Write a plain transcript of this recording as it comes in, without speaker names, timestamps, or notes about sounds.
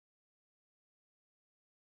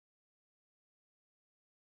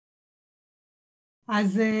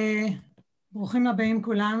אז ברוכים הבאים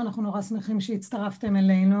כולם, אנחנו נורא שמחים שהצטרפתם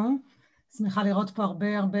אלינו. שמחה לראות פה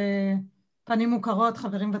הרבה פנים מוכרות,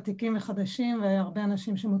 חברים ותיקים וחדשים, והרבה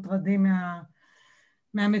אנשים שמוטרדים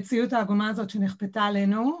מהמציאות העגומה הזאת שנכפתה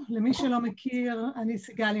עלינו. למי שלא מכיר, אני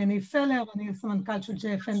סיגל יניב פלר, אני סמנכ"ל של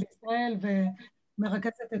JFN בישראל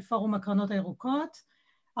ומרכזת את פורום הקרנות הירוקות.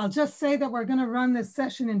 I'll just say that we're going to run this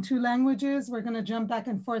session in 2 languages. We're going to jump back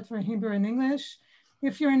and forth for Hebrew and English.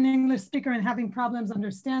 If you're an English speaker and having problems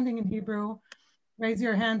understanding in Hebrew, raise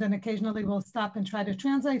your hand and occasionally we'll stop and try to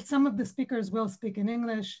translate. Some of the speakers will speak in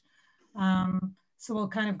English, so we'll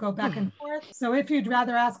kind of go back and forth. So if you'd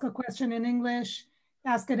rather ask a question in English,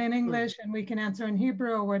 ask it in English and we can answer in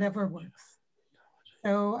Hebrew or whatever works.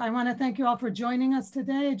 So I want to thank you all for joining us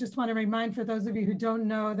today. I just want to remind for those of you who don't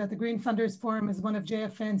know that the Green Funders Forum is one of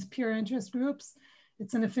JFN's peer interest groups.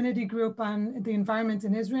 It's an affinity group on the environment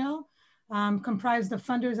in Israel, comprised of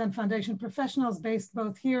funders and foundation professionals based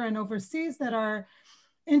both here and overseas that are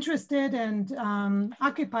interested and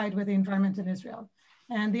occupied with the environment in Israel.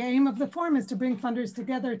 And the aim of the forum is to bring funders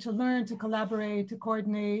together to learn, to collaborate, to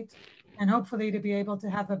coordinate, and hopefully to be able to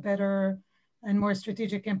have a better and more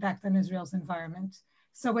strategic impact on Israel's environment.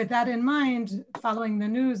 So with that in mind, following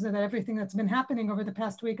the news of everything that's been happening over the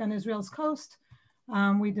past week on Israel's coast,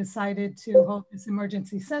 we decided to hold this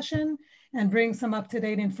emergency session and bring some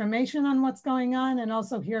up-to-date information on what's going on and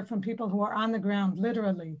also hear from people who are on the ground,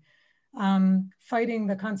 literally, fighting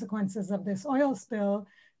the consequences of this oil spill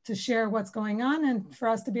to share what's going on and for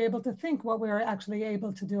us to be able to think what we're actually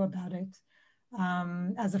able to do about it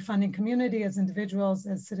as a funding community, as individuals,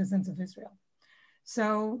 as citizens of Israel. So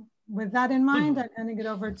with that in mind, I'm handing it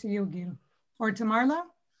over to you, Gil, or to Marla?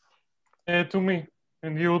 To me,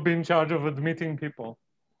 and you will be in charge of admitting people.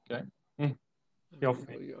 Okay.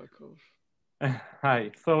 Hi,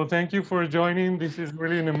 so thank you for joining. This is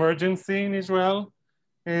really an emergency in Israel.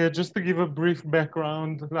 Just to give a brief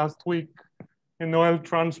background, last week, an oil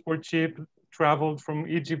transport ship traveled from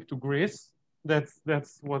Egypt to Greece.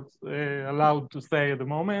 That's what's allowed to say at the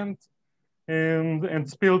moment. And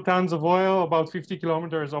spilled tons of oil about 50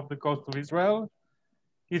 kilometers off the coast of Israel.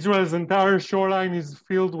 Israel's entire shoreline is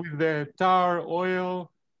filled with the tar,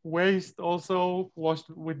 oil, waste also washed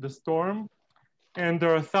with the storm. And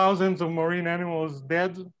there are thousands of marine animals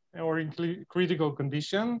dead or in critical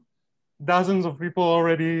condition. Dozens of people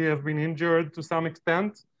already have been injured to some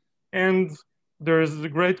extent. And there's a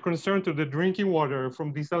great concern to the drinking water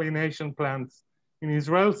from desalination plants in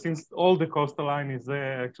Israel, since all the coastal line is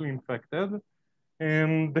actually infected.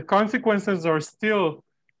 And the consequences are still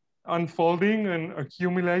unfolding and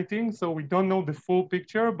accumulating. So we don't know the full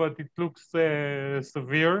picture, but it looks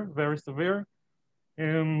severe, very severe.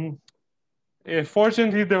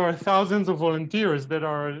 Fortunately, there are thousands of volunteers that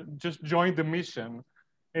are just joined the mission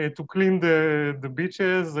to clean the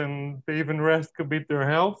beaches, and they even risk a bit their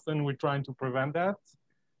health, and we're trying to prevent that.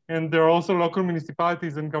 And there are also local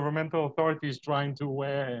municipalities and governmental authorities trying to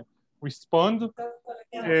respond.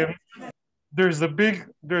 There's a big,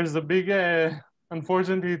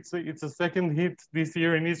 unfortunately, it's a second hit this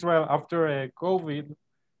year in Israel after COVID.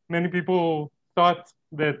 Many people thought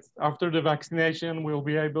that after the vaccination, we'll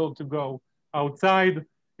be able to go outside,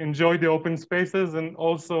 enjoy the open spaces and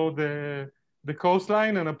also the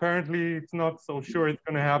coastline. And apparently it's not so sure it's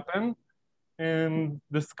gonna happen. And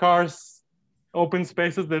the scarce open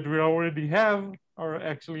spaces that we already have are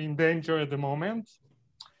actually in danger at the moment.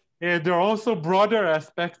 There are also broader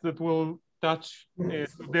aspects that will touch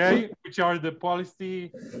today, which are the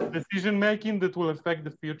policy decision-making that will affect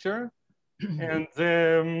the future, and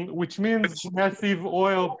which means massive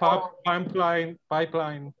oil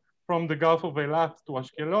pipeline from the Gulf of Eilat to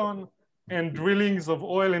Ashkelon, and drillings of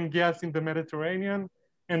oil and gas in the Mediterranean.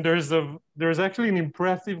 And there's actually an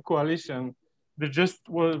impressive coalition that just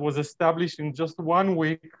was established in just 1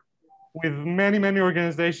 week with many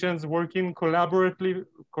organizations working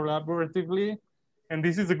collaboratively. And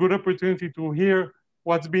this is a good opportunity to hear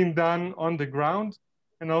what's being done on the ground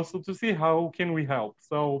and also to see how can we help.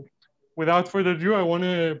 So without further ado, I want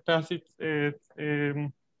to pass it to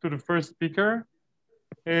the first speaker,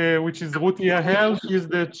 which is Ruthy Yahel. She's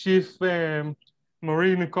the chief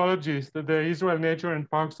marine ecologist at the Israel Nature and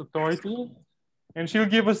Parks Authority. And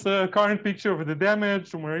she'll give us a current picture of the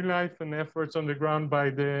damage to marine life and efforts on the ground by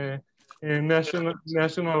the National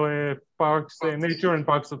Parks, Nature and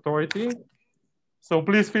Parks Authority. So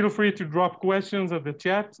please feel free to drop questions at the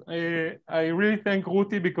chat. I really thank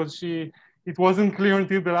Ruthy because it wasn't clear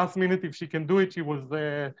until the last minute if she can do it. She was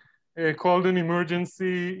called an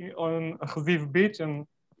emergency on Achziv Beach, and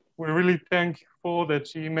we're really thankful that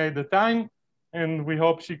she made the time. and we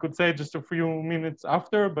hope she could say just a few minutes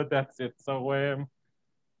after, but that's it. So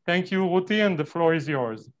thank you, Ruthy, and the floor is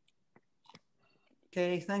yours.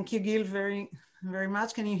 Okay, thank you, Gil, very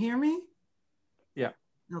much. Can you hear me? Yeah.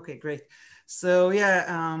 Okay, great. So yeah,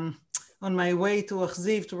 on my way to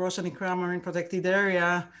Achziv, to Rosh Hanikra Marine Protected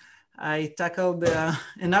Area, I tackled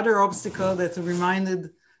another obstacle that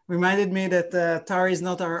reminded me that tar is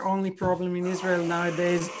not our only problem in Israel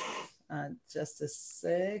nowadays. Just a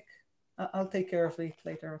sec. I'll take care of it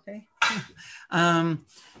later, okay?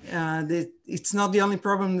 It's not the only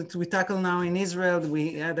problem that we tackle now in Israel.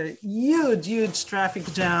 We had a huge traffic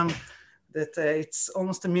jam that it's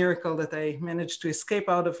almost a miracle that I managed to escape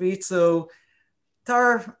out of it. So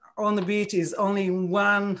tar on the beach is only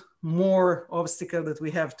one more obstacle that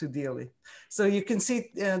we have to deal with. So you can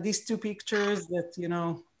see these two pictures that, you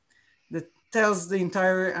know, that tells the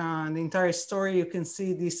entire story. You can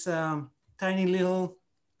see these tiny little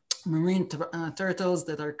marine turtles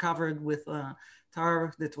that are covered with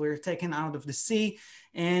tar that were taken out of the sea.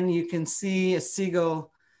 And you can see a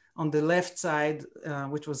seagull on the left side,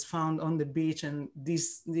 which was found on the beach. And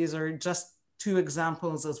these are just two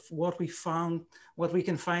examples of what we found, what we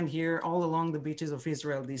can find here all along the beaches of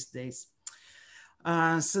Israel these days.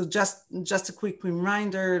 So just a quick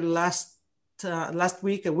reminder, last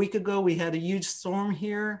week, a week ago, we had a huge storm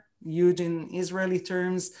here, huge in Israeli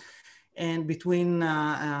terms. And between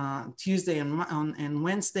Tuesday and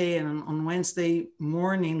Wednesday, and on Wednesday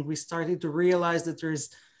morning, we started to realize that there's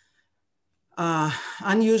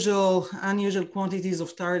unusual quantities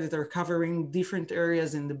of tar that are covering different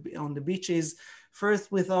areas on the beaches.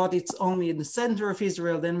 First, we thought it's only in the center of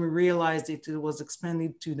Israel. Then we realized it was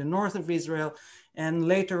expanded to the north of Israel. And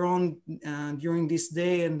later on, during this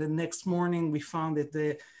day and the next morning, we found that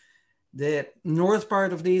the north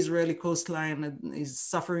part of the Israeli coastline is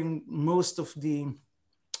suffering most of the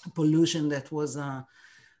pollution that was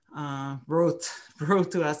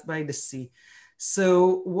brought to us by the sea.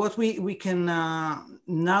 So what we can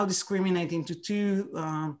now discriminate into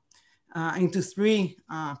three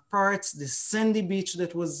parts: the sandy beach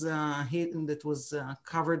that was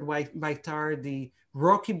covered by tar, the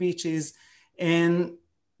rocky beaches, and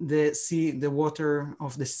the sea, the water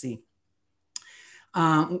of the sea.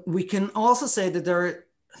 We can also say that there are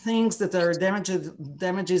things that are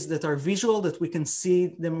damages that are visual, that we can see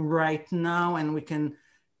them right now, and we can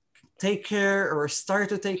take care or start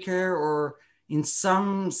to take care, or in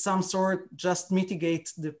some sort just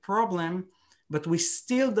mitigate the problem. But we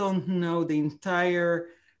still don't know the entire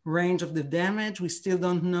range of the damage. We still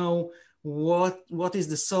don't know what is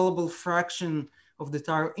the soluble fraction of the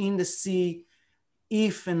tar in the sea,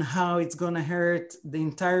 if and how it's going to hurt the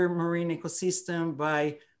entire marine ecosystem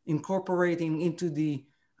by incorporating into the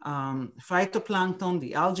phytoplankton,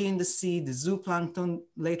 the algae in the sea, the zooplankton,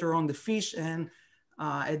 later on the fish, and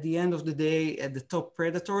at the end of the day, at the top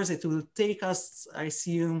predators. It will take us, I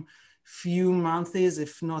assume, few months,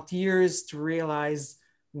 if not years, to realize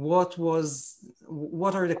what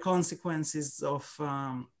are the consequences of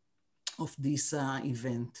this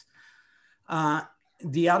event.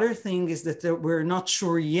 The other thing is that we're not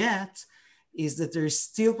sure yet is that there's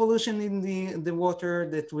still pollution in the water,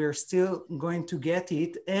 that we're still going to get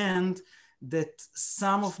it, and that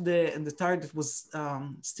some of the tar that was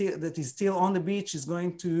that is still on the beach is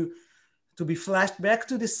going to be flashed back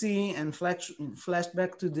to the sea and flashed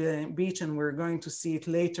back to the beach, and we're going to see it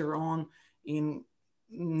later on in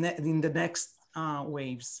the next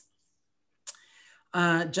waves.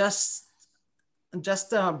 Just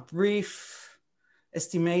a brief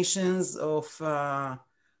estimations of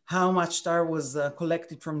how much tar was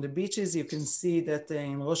collected from the beaches. You can see that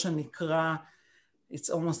in Rosh Hanikra, it's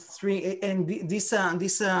almost 3, and these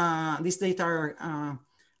data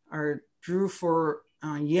are true for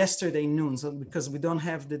yesterday noon. So because we don't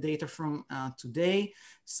have the data from today,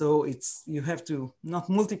 so you have to not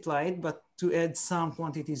multiply it, but to add some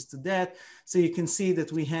quantities to that. So you can see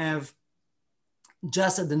that we have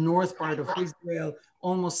just at the north part of Israel,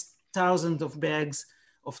 almost thousands of bags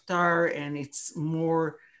of tar, and it's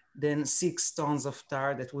more than 6 tons of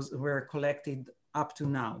tar that were collected up to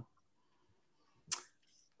now.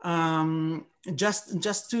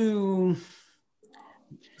 Just to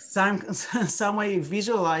some way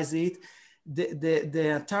visualize it,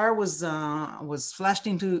 the tar was flashed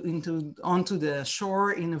onto the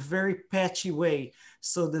shore in a very patchy way,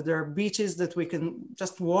 so that there are beaches that we can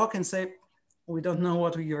just walk and say, we don't know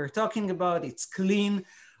what you're talking about, it's clean.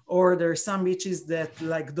 Or there are some beaches that,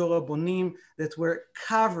 like Dora Bonim, that were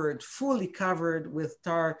fully covered with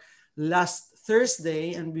tar last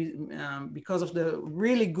Thursday, and because of the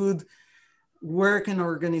really good work and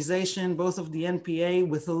organization, both of the NPA,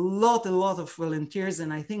 with a lot of volunteers.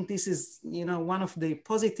 And I think this is, you know, one of the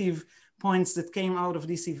positive points that came out of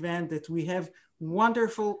this event, that we have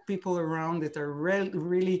wonderful people around that are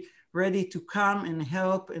really ready to come and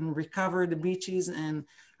help and recover the beaches. And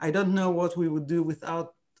I don't know what we would do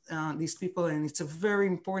without these people. And it's a very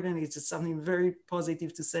important, it's something very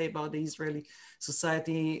positive to say about the Israeli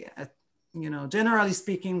society, you know, generally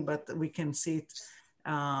speaking, but we can see it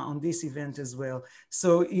on this event as well.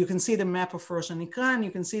 So you can see the map of Rosh Hanikra, and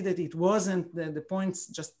you can see that it wasn't the points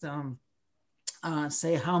just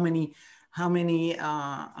say how many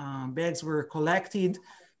bags were collected,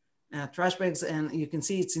 trash bags, and you can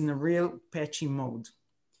see it's in a real patchy mode.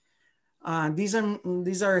 These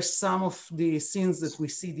are some of the scenes that we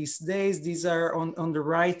see these days. These are on the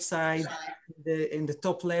right side, in the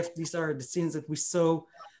top left. These are the scenes that we saw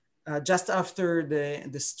just after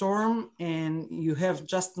the storm, and you have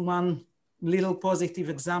just one little positive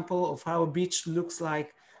example of how a beach looks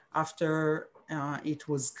like after it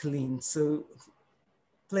was cleaned. So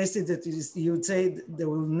places that you would say they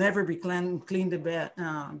will never be cleaned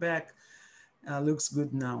back looks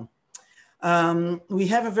good now. We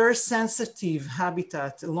have a very sensitive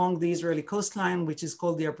habitat along the Israeli coastline, which is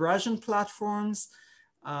called the abrasion platforms,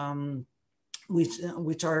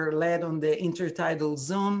 which are led on the intertidal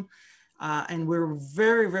zone. And we're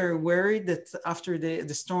very worried that after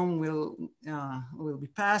the storm will be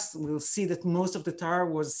passed, we'll see that most of the tar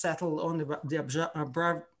was settled on the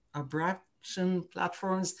abrasion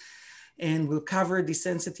platforms and will cover the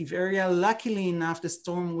sensitive area. Luckily enough, the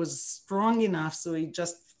storm was strong enough, so it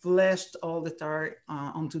just flashed all the tar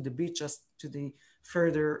onto the beach just to the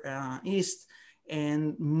further east.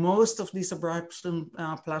 And most of these abrasion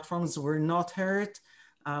platforms were not hurt.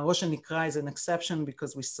 Rosh Hanikra is an exception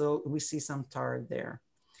because we see some tar there.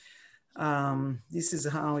 This is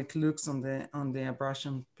how it looks on the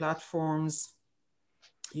abrasion platforms.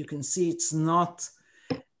 You can see it's not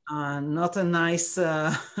a nice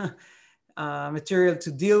material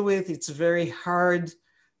to deal with. It's very hard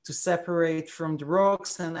to separate from the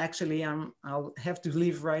rocks. And actually I'll have to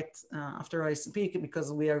leave right after I speak,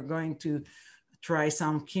 because we are going to try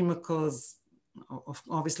some chemicals,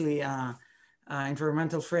 obviously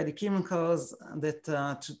environmental friendly chemicals, that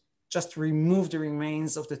to just remove the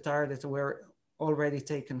remains of the tar that were already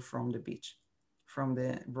taken from the beach, from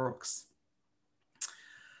the rocks.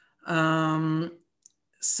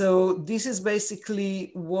 So this is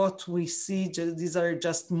basically what we see. These are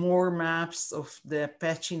just more maps of the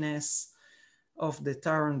patchiness of the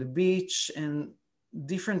tar on the beach, and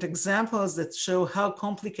different examples that show how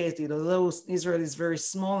complicated, although Israel is very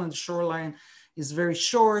small and the shoreline is very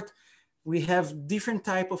short, we have different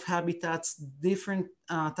type of habitats, different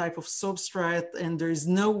type of substrate, and there is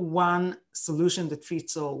no one solution that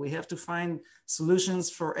fits all. We have to find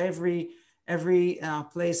solutions for every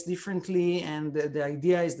place differently, and the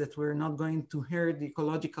idea is that we're not going to hurt the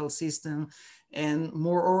ecological system and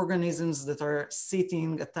more organisms that are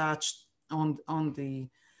sitting attached on the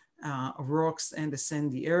rocks and the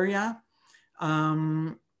sandy area.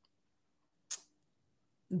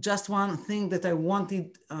 Just one thing that I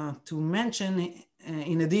wanted to mention,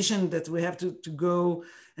 in addition that we have to go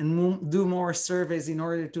and do more surveys in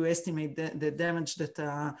order to estimate the damage that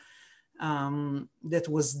that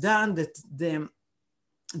was done, that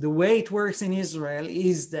the way it works in Israel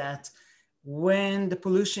is that when the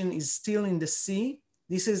pollution is still in the sea,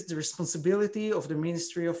 this is the responsibility of the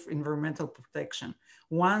Ministry of Environmental Protection.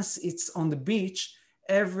 Once it's on the beach,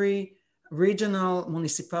 every regional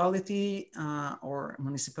municipality or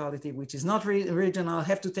municipality which is not regional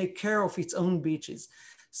have to take care of its own beaches.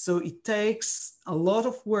 So it takes a lot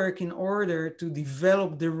of work in order to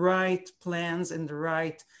develop the right plans and the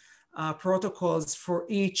right protocols for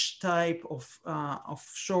each type of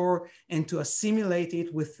shore, and to assimilate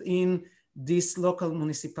it within these local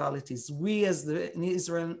municipalities. We, as the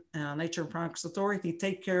Israel Nature Parks Authority,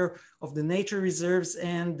 take care of the nature reserves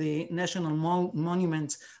and the national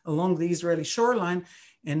monuments along the Israeli shoreline.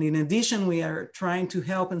 And in addition, we are trying to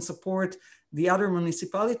help and support the other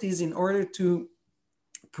municipalities in order to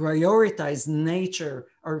prioritize nature,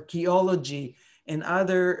 archaeology, and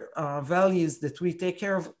other values that we take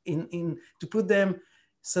care of to put them.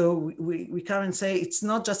 So we come and say, it's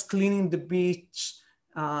not just cleaning the beach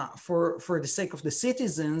for the sake of the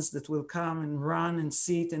citizens that will come and run and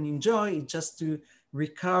sit and enjoy, it's just to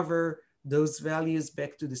recover those values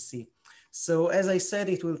back to the sea. So as I said,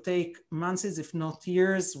 it will take months, if not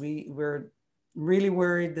years. We're really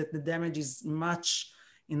worried that the damage is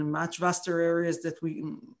in much vaster areas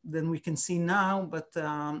than we can see now, but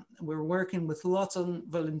we're working with lots of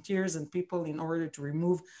volunteers and people in order to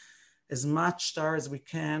remove as much tar as we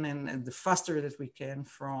can and the faster that we can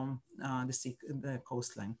from the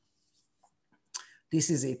coastline. This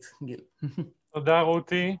is it, Gil. תודה,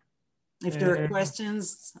 רותי. If there are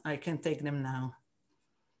questions, I can take them now.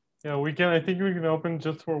 Yeah, we can. I think we can open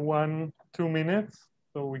just for 1-2 minutes,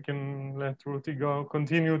 so we can let Ruthy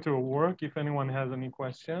continue to work if anyone has any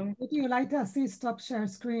questions. רותי, אולי תעשי stop share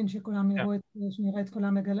screen, שכולם יראו שנראה את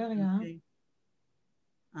כולם בגלריה.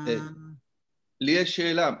 לי יש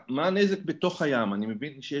שאלה, מה הנזק בתוך הים? אני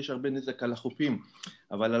מבין שיש הרבה נזק על החופים,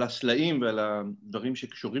 אבל על הסלעים ועל הדברים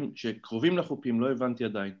שקרובים לחופים לא הבנתי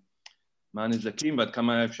עדיין. מה הנזקים ועד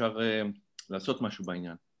כמה אפשר לעשות משהו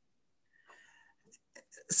בעניין?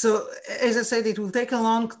 So, as I said, it will take a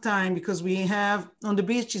long time because we have, on the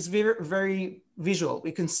beach, it's very, very visual.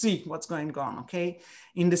 We can see what's going on, okay?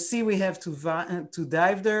 In the sea, we have to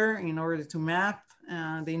dive there in order to map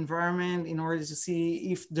the environment, in order to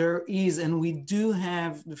see if there is, and we do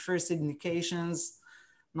have the first indications.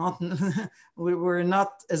 We're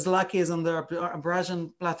not as lucky as on the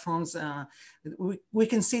abrasion platforms. We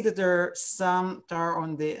can see that there are some tar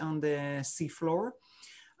on the sea floor.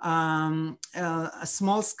 A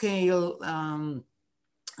small scale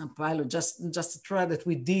pilot, just a try that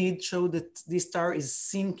we did show that this tar is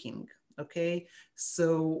sinking, okay?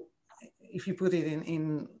 So if you put it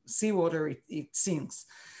in seawater, it sinks.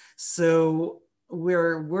 So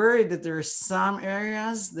we're worried that there are some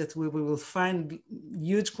areas that we will find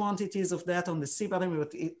huge quantities of that on the sea bottom,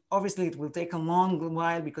 but obviously it will take a long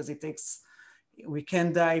while because we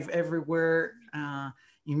can't dive everywhere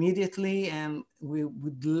immediately, and we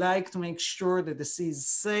would like to make sure that the sea is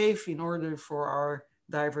safe in order for our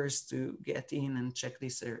divers to get in and check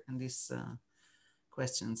these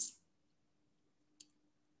questions.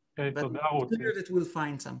 Okay, but it's clear that we'll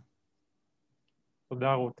find some.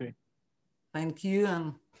 תודה, רותי. Thank you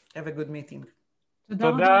and have a good meeting.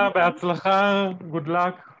 תודה, בהצלחה, good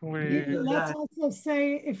luck. Let's also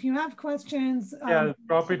say, if you have questions, yeah,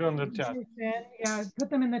 drop it on the chat. Yeah, put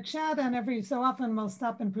them in the chat, and every so often we'll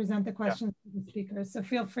stop and present the questions to the speakers. So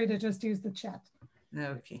feel free to just use the chat.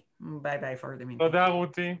 Okay, bye-bye for the meeting. תודה,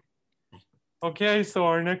 רותי. Okay, so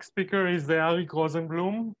our next speaker is Arik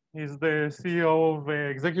Rosenblum. He's the CEO of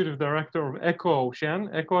Executive Director of EcoOcean.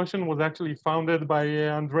 EcoOcean was actually founded by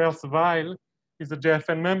Andreas Weil. He's a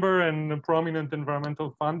JFN member and a prominent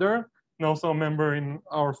environmental funder, and also a member in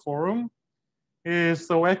our forum.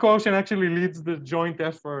 So EcoOcean actually leads the joint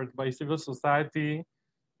effort by civil society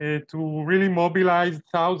to really mobilize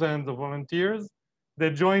thousands of volunteers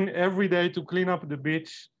that join every day to clean up the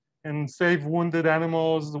beach and save wounded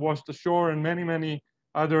animals, wash the shore, and many, many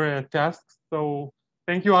other tasks. So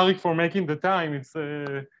thank you, Arik, for making the time.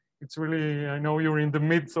 It's really, I know you're in the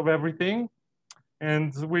midst of everything.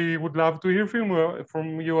 And we would love to hear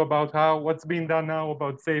from you about what's being done now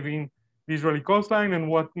about saving the Israeli coastline and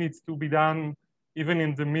what needs to be done even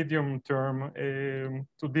in the medium term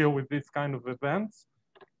to deal with this kind of events.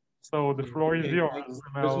 So the floor is yours.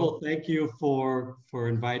 First of all, thank you for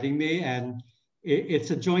inviting me. And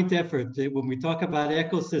it's a joint effort. When we talk about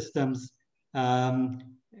ecosystems,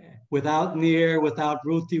 without Nir, without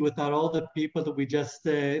Ruthy, without all the people that we just,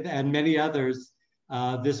 and many others,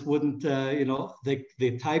 this wouldn't,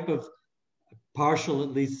 the type of partial,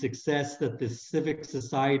 at least, success that the civic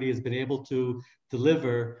society has been able to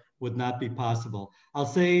deliver would not be possible. I'll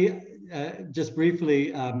say just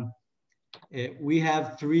briefly, we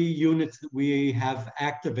have 3 units that we have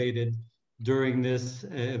activated during this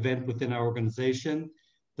event within our organization.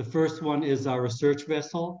 The first one is our research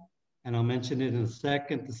vessel, and I'll mention it in a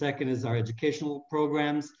second. The second is our educational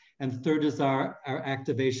programs, and the third is our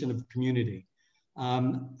activation of the community.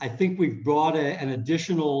 I think we've brought an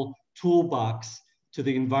additional toolbox to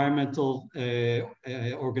the environmental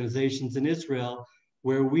organizations in Israel,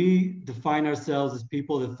 where we define ourselves as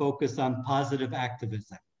people that focus on positive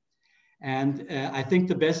activism. And I think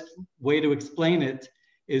the best way to explain it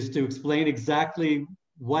is to explain exactly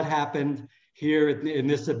what happened here in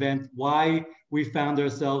this event, why we found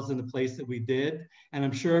ourselves in the place that we did. And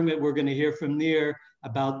I'm sure that we're going to hear from Nir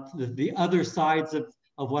about the other sides of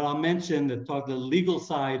what I'll mention, the legal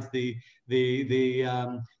sides, the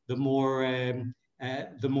more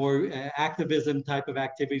activism type of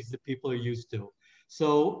activities that people are used to.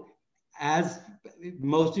 So as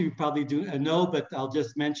most of you probably do know, but I'll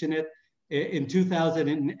just mention it, in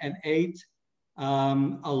 2008,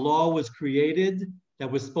 a law was created that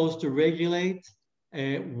was supposed to regulate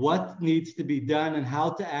what needs to be done and how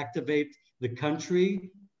to activate the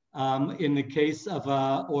country in the case of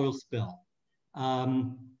an oil spill.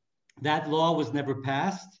 That law was never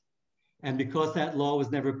passed. And because that law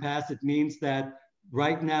was never passed, it means that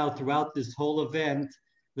right now, throughout this whole event,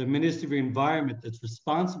 the Ministry of Environment that's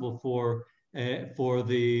responsible for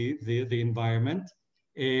the environment,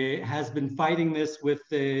 has been fighting this with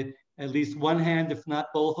at least one hand, if not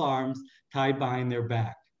both arms, tied behind their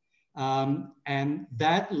back. And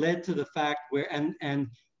that led to the fact where, and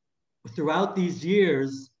throughout these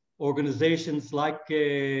years, organizations like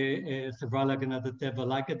Chevra L'Haganat HaTeva,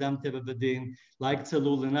 like Adam Teva V'Din, like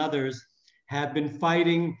Tzalul and others, have been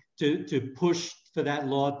fighting to push for that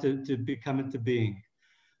law to become into being.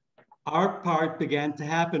 Our part began to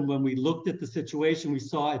happen when we looked at the situation. We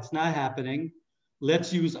saw it's not happening.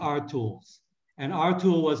 Let's use our tools. And our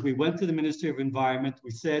tool was, we went to the Ministry of Environment.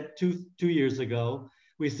 We said two years ago,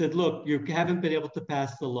 we said, look, you haven't been able to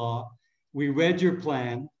pass the law. We read your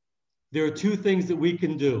plan. There are two things that we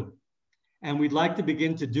can do, and we'd like to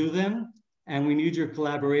begin to do them, and we need your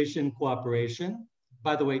collaboration, cooperation.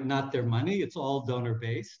 By the way, not their money, it's all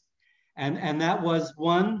donor-based. And that was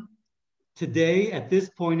one. Today, at this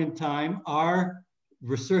point in time, our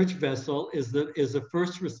research vessel is a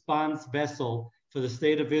first response vessel for the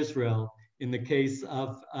state of Israel in the case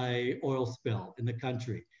of an oil spill in the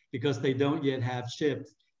country, because they don't yet have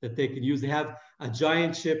ships that they can use. They have a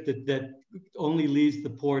giant ship that only leaves the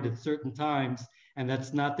port at certain times, and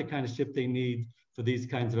that's not the kind of ship they need for these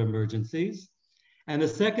kinds of emergencies. And the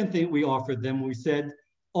second thing we offered them, we said,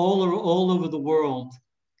 all over the world,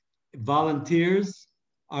 volunteers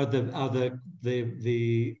are the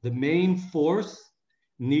main force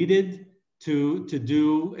needed to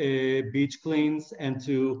do beach cleans and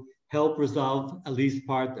to help resolve at least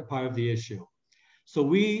part of the issue. So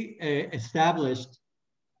we established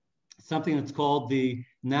something that's called the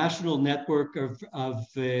National Network of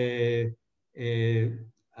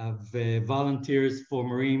Volunteers for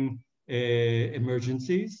Marine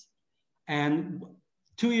Emergencies. And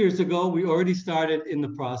 2 years ago, we already started in the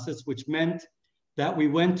process, which meant that we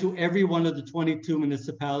went to every one of the 22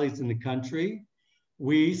 municipalities in the country.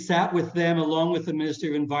 We sat with them along with the Ministry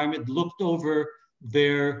of Environment, looked over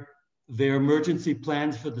their emergency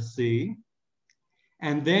plans for the sea.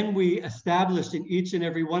 And then we established in each and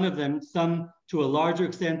every one of them, some to a larger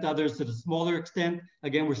extent, others to a smaller extent.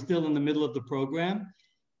 Again, we're still in the middle of the program.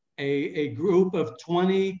 A group of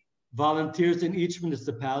 20 volunteers in each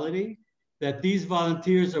municipality, that these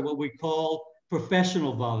volunteers are what we call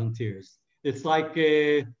professional volunteers. It's like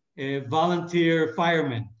a volunteer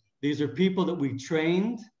firemen. These are people that we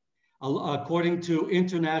trained according to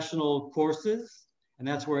international courses, and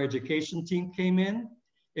that's where our education team came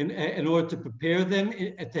in order to prepare them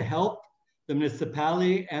to help the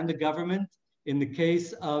municipality and the government in the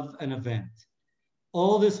case of an event.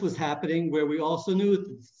 All this was happening where we also knew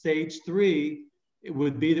that stage 3, it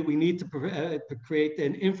would be that we need to create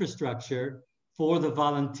an infrastructure for the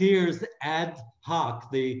volunteers ad hoc,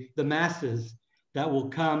 the masses that will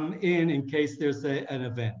come in case there's an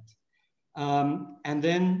event. And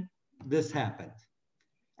then this happened.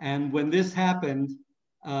 And when this happened,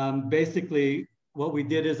 basically what we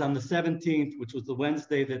did is on the 17th, which was the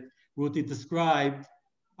Wednesday that Ruthy described,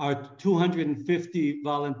 our 250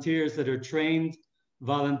 volunteers that are trained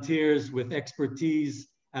volunteers with expertise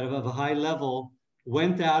of a high level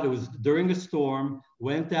went out. It was during a storm,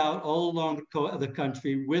 went out all along the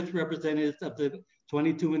country with representatives of the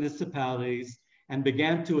 22 municipalities and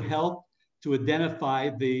began to help to identify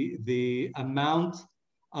the amount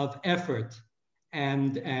of effort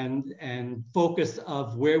and focus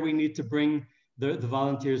of where we need to bring the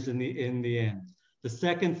volunteers in the end. The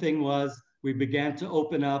second thing was we began to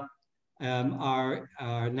open up our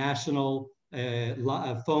national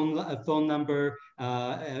phone number,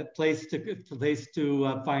 place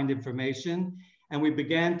to find information, and we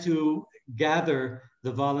began to gather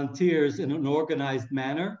the volunteers in an organized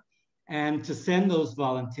manner and to send those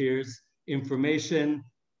volunteers information,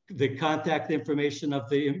 the contact information of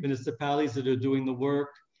the municipalities that are doing the work,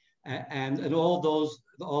 and all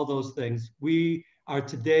those things. We are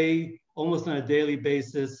today almost on a daily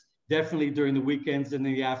basis, definitely during the weekends and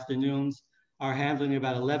the afternoons, are handling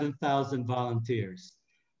about 11,000 volunteers.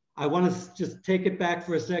 I want to just take it back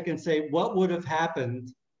for a second and say, what would have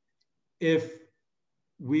happened if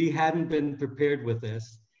we hadn't been prepared with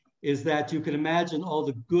this? Is that you can imagine all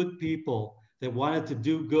the good people that wanted to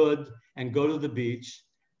do good and go to the beach,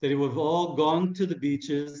 that it would have all gone to the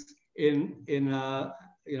beaches in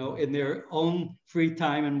their own free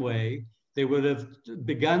time and way. They would have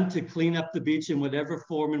begun to clean up the beach in whatever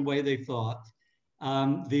form and way they thought.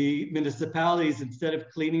 The municipalities, instead of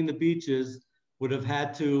cleaning the beaches, would have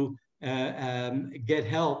had to get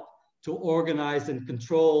help to organize and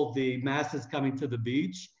control the masses coming to the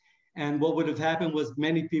beach. And what would have happened was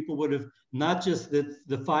many people would have, not just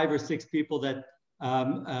the 5 or 6 people that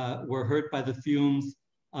were hurt by the fumes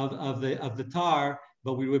of the tar,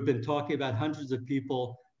 but we would have been talking about hundreds of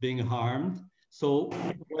people being harmed. So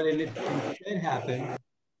what instead happened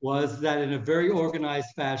was that in a very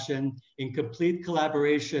organized fashion, in complete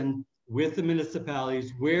collaboration with the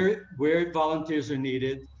municipalities, where volunteers are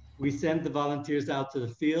needed, we send the volunteers out to the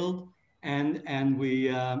field, and we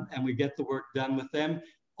get the work done with them.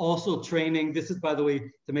 Also training, this is, by the way,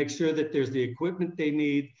 to make sure that there's the equipment they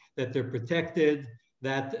need, that they're protected,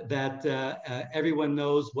 that everyone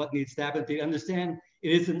knows what needs to happen. They understand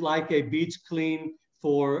it isn't like a beach clean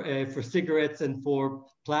for cigarettes and for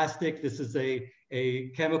plastic. This is a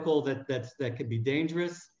chemical that can be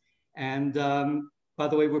dangerous. And by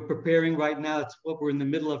the way, we're preparing right now. It's what we're in the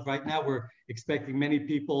middle of right now. We're expecting many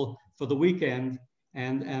people for the weekend.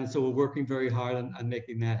 And so we're working very hard on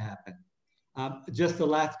making that happen. Just the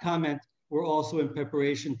last comment, we're also in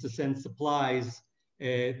preparation to send supplies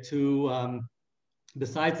besides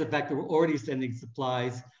the fact that we're already sending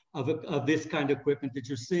supplies of this kind of equipment that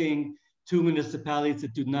you're seeing to municipalities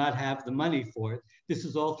that do not have the money for it. This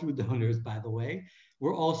is all through donors, by the way.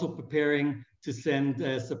 We're also preparing to send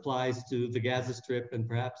supplies to the Gaza Strip and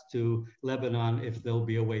perhaps to Lebanon if there'll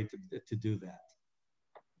be a way to do that.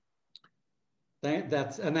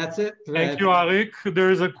 That's it. Thank you, Arik.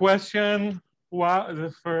 There is a question.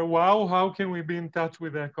 Wow, how can we be in touch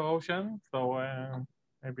with EcoOcean? So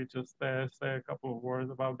maybe just say a couple of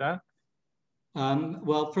words about that.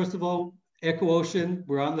 Well, first of all, EcoOcean,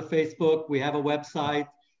 we're on the Facebook. We have a website.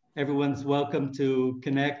 Everyone's welcome to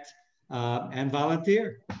connect and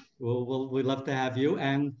volunteer. We'd love to have you.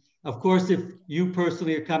 And of course, if you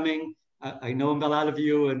personally are coming, I know a lot of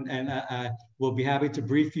you, and we'll be happy to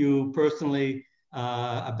brief you personally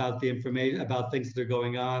about the information, about things that are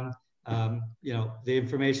going on. You know, the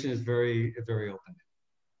information is very, very open.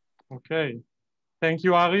 Okay. Thank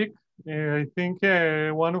you, Arik. I think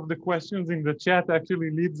one of the questions in the chat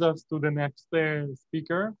actually leads us to the next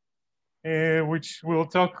speaker, which will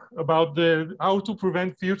talk about how to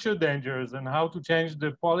prevent future dangers and how to change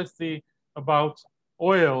the policy about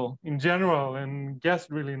oil in general and gas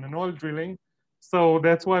drilling and oil drilling. So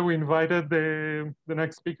that's why we invited the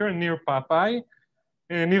next speaker, ניר פאפאי.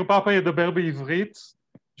 ניר פאפאי ידבר בעברית.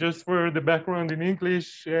 Just for the background in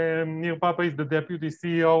English, ניר פאפאי is the Deputy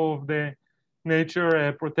CEO of the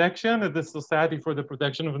Nature Protection at the Society for the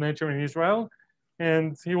Protection of Nature in Israel.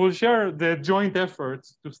 And he will share the joint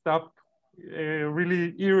efforts to stop really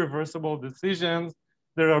irreversible decisions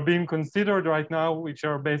that are being considered right now, which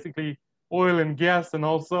are basically oil and gas, and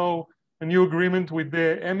also a new agreement with the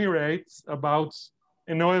Emirates about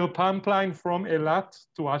an oil pipeline from Eilat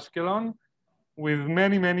to Ashkelon with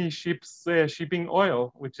many, many ships shipping oil,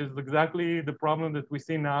 which is exactly the problem that we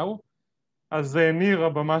see now. אז ניר,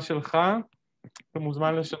 הבמה שלך. אתה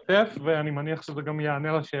מוזמן לשתף, ואני מניח שזה גם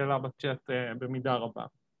יענה לשאלה בצ'אט במידה רבה.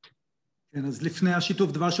 כן, אז לפני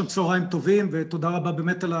השיתוף דבר שם צהריים טובים, ותודה רבה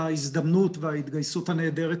באמת על ההזדמנות וההתגייסות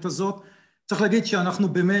הנהדרת הזאת. צריך להגיד שאנחנו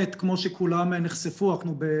באמת, כמו שכולם נחשפו,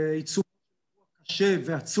 אנחנו בעיצוב קשה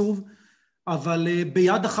ועצוב, אבל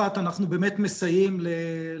ביד אחת אנחנו באמת מסייעים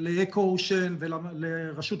ל-EcoOcean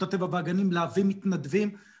ולרשות הטבע והגנים להביא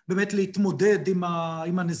מתנדבים, באמת להתמודד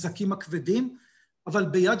עם הנזקים הכבדים, אבל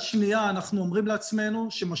ביד שנייה אנחנו אומרים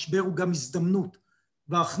לעצמנו שמשבר הוא גם הזדמנות,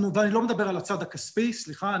 ואני לא מדבר על הצד הכספי,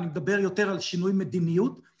 סליחה, אני מדבר יותר על שינוי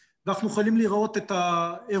מדיניות, ואנחנו יכולים לראות את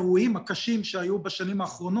האירועים הקשים שהיו בשנים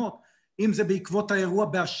האחרונות, אם זה בעקבות האירוע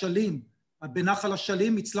באשלים, בנחל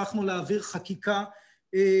אשלים הצלחנו להעביר חקיקה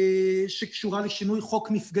שקשורה לשינוי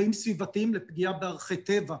חוק מפגעים סביבתיים לפגיעה בערכי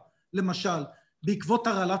טבע, למשל, בעקבות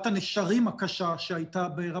הרעלת הנשרים הקשה שהייתה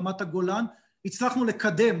ברמת הגולן, הצלחנו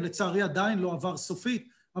לקדם, לצערי עדיין לא עבר סופית,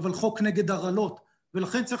 אבל חוק נגד הרעלות,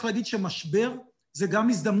 ולכן צריך להגיד שמשבר זה גם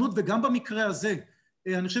הזדמנות, וגם במקרה הזה,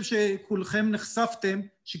 אני חושב שכולכם נחשפתם,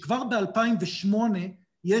 שכבר ב-2008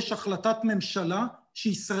 יש החלטת ממשלה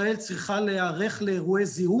שישראל צריכה להיערך לאירועי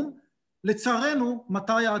זיהום, לצערנו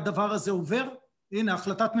מתי הדבר הזה עובר? הנה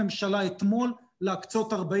החלטת ממשלה אתמול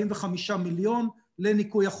להקצות 45 מיליון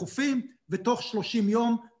לניקוי החופים, ותוך 30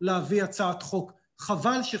 יום להביא הצעת חוק.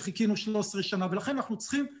 חבל שחיכינו 13 שנה, ולכן אנחנו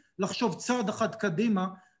צריכים לחשוב צעד אחד קדימה,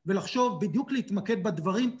 ולחשוב בדיוק להתמקד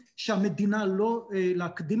בדברים שהמדינה לא,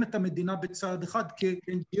 להקדים את המדינה בצעד אחד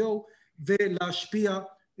כ-NGO, ולהשפיע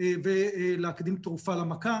ולהקדים תרופה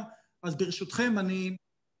למכה. אז ברשותכם אני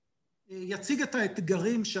אציג את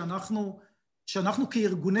האתגרים שאנחנו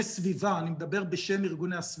כארגוני סביבה, אני מדבר בשם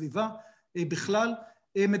ארגוני הסביבה, בכלל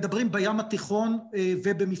מדברים בים התיכון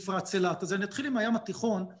ובמפרץ אילת. אז אני אתחיל עם הים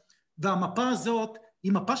התיכון, והמפה הזאת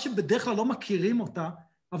היא מפה שבדרך כלל לא מכירים אותה,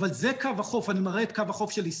 אבל זה קו החוף, אני מראה את קו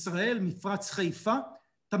החוף של ישראל, מפרץ חיפה,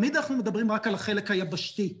 תמיד אנחנו מדברים רק על החלק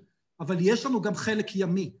היבשתי, אבל יש לנו גם חלק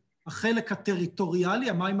ימי. החלק הטריטוריאלי,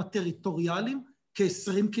 המים הטריטוריאליים,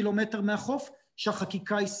 כ-20 קילומטר מהחוף,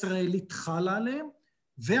 שהחקיקה הישראלית חלה עליהם,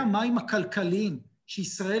 והמים הכלכליים,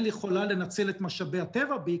 שישראל יכולה לנצל את משאבי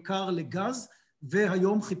הטבע, בעיקר לגז,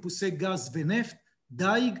 והיום חיפושי גז ונפט,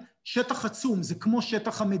 דייג, שטח עצום, זה כמו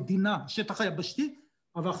שטח המדינה, שטח היבשתי,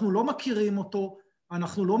 אבל אנחנו לא מכירים אותו,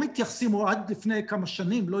 אנחנו לא מתייחסים, או עד לפני כמה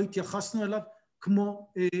שנים לא התייחסנו אליו,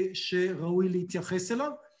 כמו שראוי להתייחס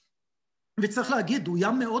אליו, וצריך להגיד, הוא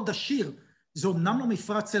ים מאוד עשיר, זה אמנם לא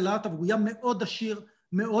מפרץ אילת, אבל הוא ים מאוד עשיר,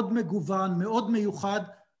 מאוד מגוון, מאוד מיוחד,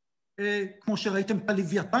 כמו שראיתם את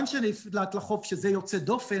הלוויתן שנפלט לחוף, שזה יוצא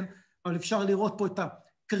דופן, אבל אפשר לראות פה את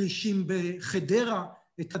הקרישים בחדרה,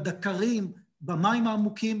 את הדקרים במים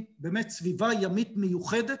העמוקים, באמת סביבה ימית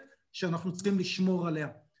מיוחדת שאנחנו צריכים לשמור עליה.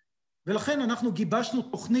 ולכן אנחנו גיבשנו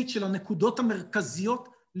תוכנית של הנקודות המרכזיות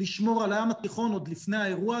לשמור על הים התיכון עוד לפני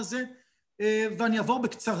האירוע הזה, ואני אעבור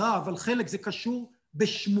בקצרה, אבל חלק זה קשור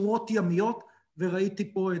בשמורות ימיות,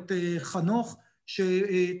 וראיתי פה את חנוך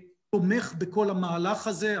שתומך בכל המהלך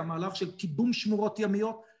הזה, המהלך של קידום שמורות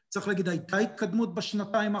ימיות, צריך להגיד, הייתה התקדמות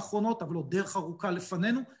בשנתיים האחרונות, אבל עוד דרך ארוכה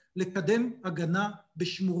לפנינו, לקדם הגנה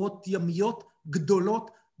בשמורות ימיות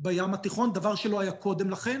גדולות בים התיכון, דבר שלא היה קודם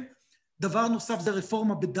לכן. דבר נוסף זה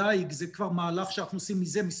רפורמה בדייג, זה כבר מהלך שאנחנו עושים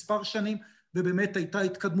מזה מספר שנים, ובאמת הייתה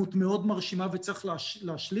התקדמות מאוד מרשימה וצריך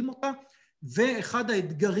להשלים אותה. ואחד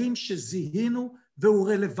האתגרים שזיהינו, והוא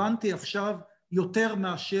רלוונטי עכשיו יותר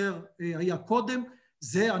מאשר היה קודם,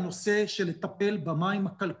 זה הנושא של לטפל במים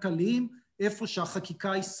הכלכליים, איפה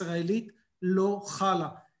שהחקיקה הישראלית לא חלה.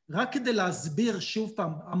 רק כדי להסביר שוב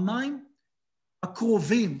פעם, המים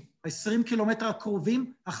הקרובים, ה-20 קילומטר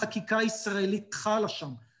הקרובים, החקיקה הישראלית חלה שם.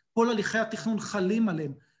 כל הליכי התכנון חלים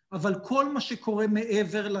עליהם, אבל כל מה שקורה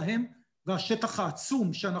מעבר להם, והשטח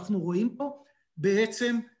העצום שאנחנו רואים פה,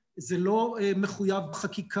 בעצם זה לא מחויב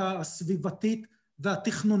בחקיקה הסביבתית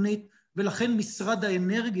והתכנונית, ולכן משרד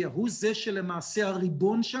האנרגיה הוא זה שלמעשה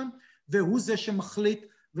הריבון שם, והוא זה שמחליט,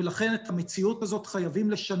 ולכן את המציאות הזאת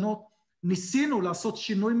חייבים לשנות. ניסינו לעשות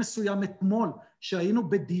שינוי מסוים אתמול, שהיינו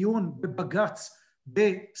בדיון בבג"ץ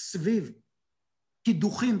בסביב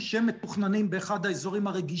קידוחים שמתוכננים באחד האזורים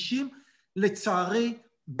הרגישים, לצערי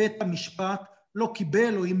בית המשפט לא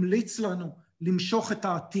קיבל או המליץ לנו למשוך את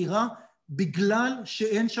העתירה, בגלל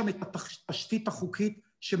שאין שם את התשתית החוקית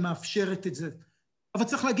שמאפשרת את זה. אבל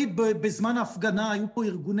צריך להגיד, בזמן ההפגנה היו פה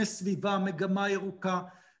ארגוני סביבה, מגמה ירוקה,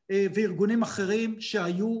 וארגונים אחרים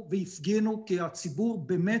שהיו והפגינו, כי הציבור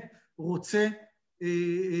באמת רוצה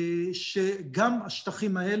שגם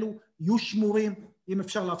השטחים האלו יהיו שמורים, אם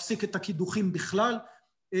אפשר להפסיק את הקידוחים בכלל,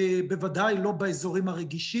 בוודאי לא באזורים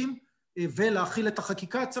הרגישים, ולהכיל את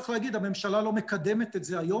החקיקה. צריך להגיד, הממשלה לא מקדמת את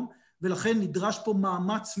זה היום, ולכן נדרש פה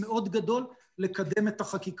מאמץ מאוד גדול לקדם את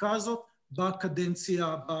החקיקה הזאת בקדנציה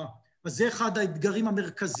הבאה. אז זה אחד האתגרים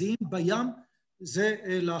המרכזיים בים, זה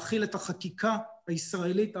להכיל את החקיקה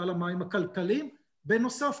הישראלית על המים הכלכליים,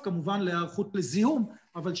 בנוסף כמובן להיערכות לזיהום,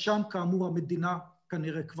 אבל שם כאמור המדינה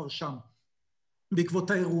כנראה כבר שם,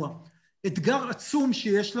 בעקבות האירוע. אתגר עצום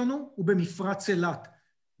שיש לנו הוא במפרץ אילת,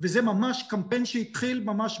 וזה ממש קמפיין שהתחיל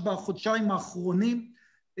ממש בחודשיים האחרונים.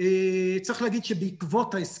 צריך להגיד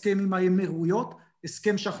שבעקבות ההסכם עם האמירויות,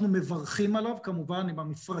 הסכם שאנחנו מברכים עליו כמובן עם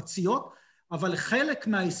המפרציות, אבל חלק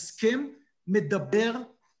מההסכם מדבר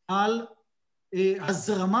על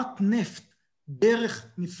הזרמת נפט דרך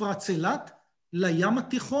מפרץ אילת לים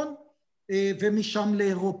התיכון ומשם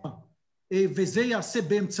לאירופה. וזה יעשה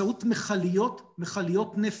באמצעות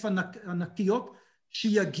מכליות נפט ענקיות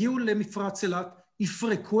שיגיעו למפרץ אילת,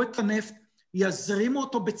 יפרקו את הנפט, יזרימו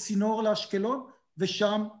אותו בצינור לאשקלון,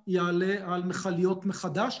 ושם יעלה על מכליות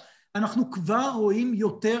מחדש. אנחנו כבר רואים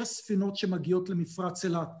יותר ספינות שמגיעות למפרץ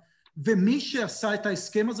אילת. ומי שעשה את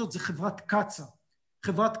ההסכם הזאת זה חברת קצה.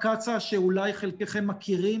 חברת קצה שאולי חלקכם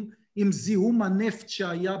מכירים עם זיהום הנפט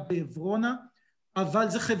שהיה בעברונה, אבל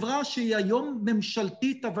זו חברה שהיא היום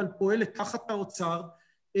ממשלתית, אבל פועלת תחת האוצר,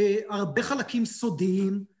 הרבה חלקים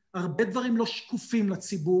סודיים, הרבה דברים לא שקופים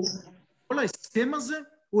לציבור. כל ההסכם הזה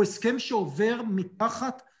הוא הסכם שעובר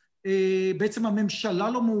מתחת, בעצם הממשלה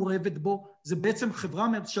לא מעורבת בו, זה בעצם חברה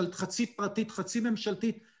ממשלתית, חצי פרטית, חצי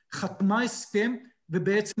ממשלתית, חתמה הסכם,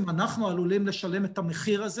 ובעצם אנחנו עלולים לשלם את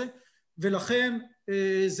המחיר הזה, ולכן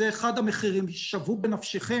זה אחד המחירים. שוו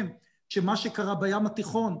בנפשכם שמה שקרה בים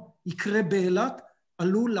התיכון יקרה באילת,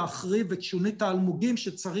 עלול להחריב את שונית האלמוגים,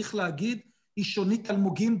 שצריך להגיד, היא שונית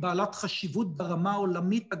אלמוגים בעלת חשיבות ברמה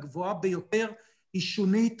העולמית הגבוהה ביותר, היא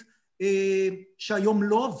שונית שהיום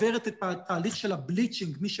לא עוברת את התהליך של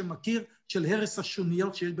הבליצ'ינג, מי שמכיר, של הרס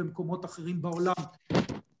השוניות שיש במקומות אחרים בעולם.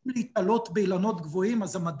 להתעלות באילנות גבוהים,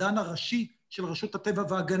 אז המדען הראשי של רשות הטבע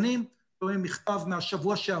והגנים מכתב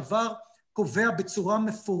מהשבוע שעבר, קובע בצורה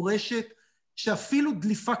מפורשת שאפילו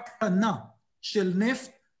דליפה קטנה של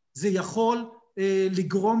נפט זה יכול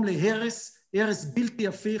לגרום להרס בלתי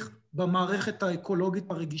הפיך במערכת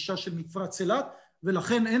האקולוגית הרגישה של מפרץ אילת,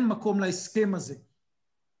 ולכן אין מקום להסכם הזה.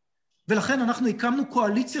 ולכן אנחנו הקמנו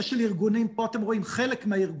קואליציה של ארגונים, פה אתם רואים חלק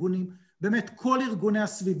מהארגונים, באמת כל ארגוני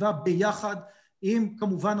הסביבה ביחד, עם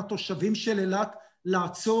כמובן התושבים של אילת,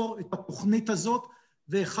 לעצור את התוכנית הזאת,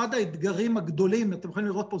 ואחד האתגרים הגדולים, אתם יכולים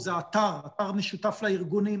לראות פה, זה אתר משותף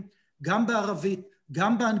לארגונים, גם בערבית,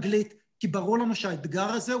 גם באנגלית, כי ברור לנו שהאתגר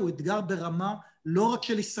הזה הוא אתגר ברמה לא רק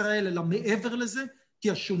של ישראל, אלא מעבר לזה,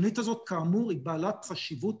 כי השונית הזאת כאמור היא בעלת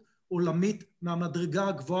חשיבות עולמית מהמדרגה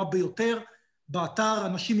הגבוהה ביותר. באתר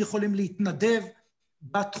אנשים יכולים להתנדב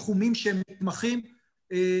בתחומים שהם מתמחים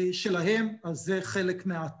שלהם, אז זה חלק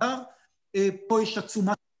מהאתר. פה יש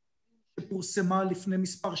עצומה שפורסמה לפני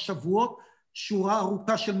מספר שבועות, שורה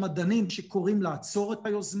ארוכה של מדענים שקוראים לעצור את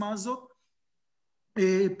היוזמה הזאת.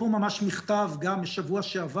 פה ממש מכתב גם משבוע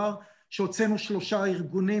שעבר, שהוצאנו 3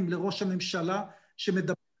 ארגונים לראש הממשלה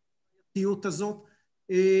שמדבר על ההתייעלות הזאת.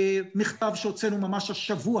 מכתב שהוצאנו ממש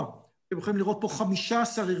השבוע, אתם יכולים לראות פה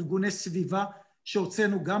 15 ארגוני סביבה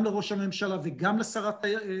שהוצאנו גם לראש הממשלה וגם לשרת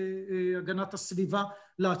הגנת הסביבה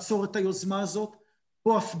לעצור את היוזמה הזאת.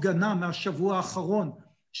 פה הפגנה מהשבוע האחרון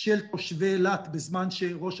של תושבי אילת בזמן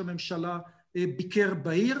שראש הממשלה ביקר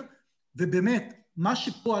בעיר, ובאמת מה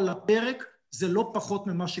שפה על הפרק זה לא פחות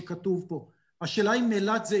ממה שכתוב פה. השאלה אם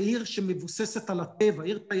אילת זה עיר שמבוססת על הטבע,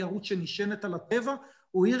 עיר תיירות שנשענת על הטבע,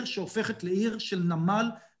 או עיר שהופכת לעיר של נמל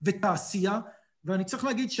ותעשייה, ואני צריך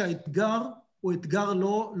להגיד שהאתגר הוא אתגר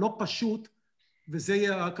לא פשוט, וזה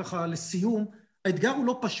יהיה ככה לסיום, האתגר הוא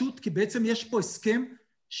לא פשוט כי בעצם יש פה הסכם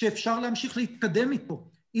שאפשר להמשיך להתקדם איתו.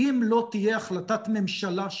 אם לא תהיה החלטת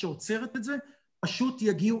ממשלה שעוצרת את זה, פשוט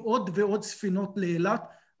יגיעו עוד ועוד ספינות לאילת,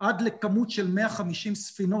 עד לכמות של 150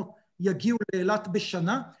 ספינות יגיעו לאילת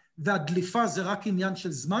בשנה, והדליפה זה רק עניין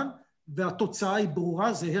של זמן, והתוצאה היא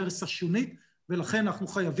ברורה, זה הרס השונית, ולכן אנחנו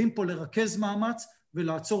חייבים פה לרכז מאמץ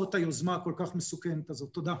ולעצור את היוזמה הכל כך מסוכנת הזאת.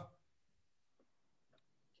 תודה.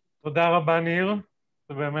 תודה רבה ניר,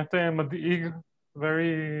 זה באמת מדאיג,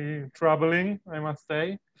 very troubling, I must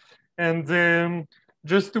say. And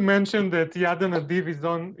just to mention that Yad Nadiv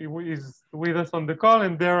is with us on the call,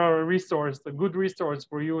 and there are a good resource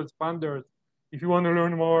for you as funders. If you want to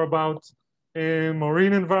learn more about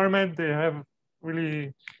marine environment, they have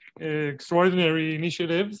really extraordinary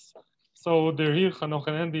initiatives. So they're here, Hanoch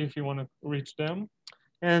and Andy, if you want to reach them.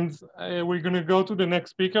 And we're going to go to the next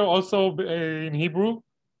speaker, also in Hebrew.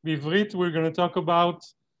 בעברית, we're going to talk about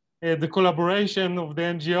the collaboration of the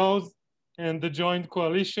NGOs and the joint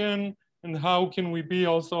coalition, and how can we be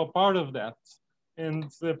also a part of that. And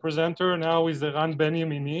the presenter now is Eran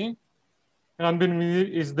Ben-Yamini. Eran Ben-Yamini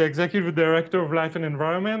is the Executive Director of Life and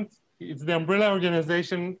Environment. It's the umbrella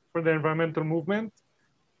organization for the environmental movement.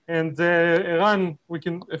 And Eran,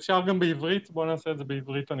 אפשר גם בעברית, בואו נעשה את זה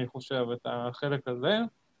בעברית, אני חושב, את החלק הזה.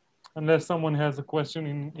 Unless someone has a question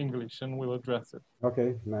in English, and we'll address it.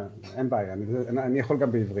 אוקיי, אין בעיה, אני יכול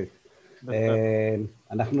גם בעברית.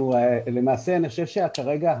 אנחנו, למעשה, אני חושב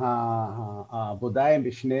שכרגע העבודה הם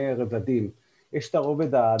בשני רבדים. יש את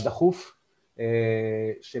הרובד הדחוף,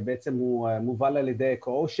 שבעצם הוא מובל על ידי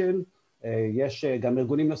EcoOcean, יש גם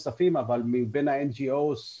ארגונים נוספים, אבל מבין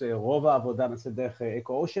ה-NGOs רוב העבודה נעשה דרך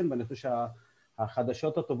EcoOcean, ואני חושב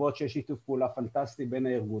שהחדשות הטובות שיש שיתוף פעולה פנטסטי בין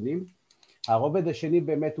הארגונים. הרובד השני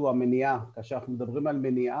באמת הוא המניעה, כאשר אנחנו מדברים על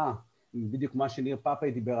מניעה, בדיוק מה שניר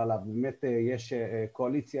פאפי דיבר עליו, באמת יש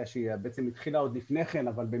קואליציה שהיא בעצם התחילה עוד לפני כן,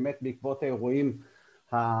 אבל באמת בעקבות האירועים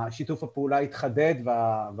השיתוף הפעולה התחדד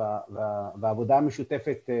והעבודה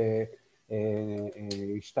המשותפת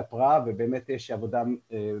השתפרה, ובאמת יש עבודה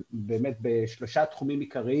באמת בשלושה תחומים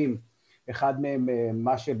עיקריים, אחד מהם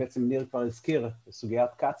מה שבעצם ניר כבר הזכיר,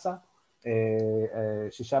 סוגיית קצה,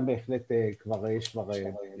 ששם בהחלט יש כבר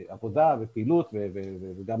עבודה ופעילות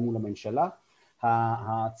וגם מול הממשלה.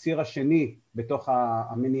 הציר השני בתוך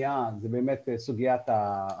המניעה זה באמת סוגיית,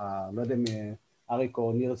 לא יודע אם אריק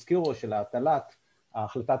או ניר הזכירו, של ההטלת,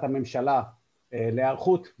 החלטת הממשלה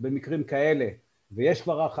להיערכות במקרים כאלה, ויש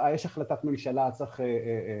כבר, יש החלטת ממשלה, צריך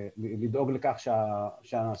לדאוג לכך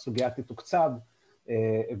שהסוגיה תתוקצב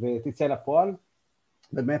ותצא לפועל.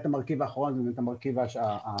 באמת המרכיב האחרון זה באמת המרכיב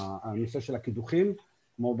הנושא של הקידוחים,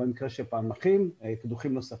 כמו במקרה של פעמחים,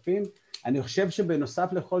 קידוחים נוספים. אני חושב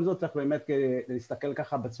שבנוסף לכל זאת צריך באמת להסתכל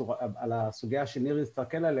ככה על הסוגיה שניר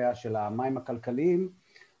הסתכל עליה, של המים הכלכליים,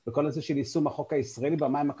 וכל הזה של יישום החוק הישראלי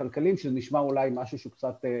במים הכלכליים, שזה נשמע אולי משהו שהוא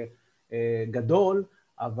קצת גדול,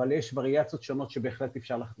 אבל יש וריאציות שונות שבהחלט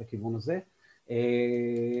אפשר ללכת לכיוון הזה.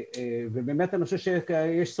 ובאמת אני חושב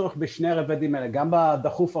שיש צורך בשני הרבדים האלה, גם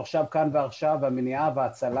בדחוף עכשיו, כאן ועכשיו, המניעה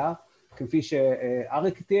וההצלה, כפי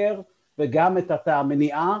שאריק תיאר, וגם את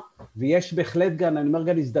המניעה, ויש בהחלט גם, אני אומר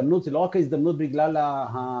גם הזדמנות, זה לא רק ההזדמנות בגלל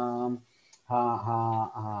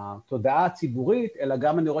התודעה הציבורית, אלא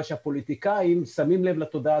גם אני רואה שהפוליטיקאים שמים לב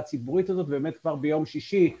לתודעה הציבורית הזאת, ובאמת כבר ביום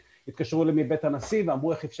שישי התקשרו לי מבית הנשיא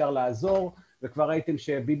ואמרו איך אפשר לעזור, וכבר ראיתם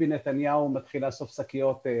שביבי נתניהו מתחיל לאסוף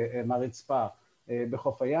שקיות מהרצפה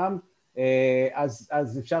בחוף הים,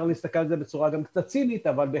 אז אפשר להסתכל על זה בצורה גם קצת צינית,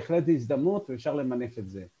 אבל בהחלט זו הזדמנות ואפשר למנף את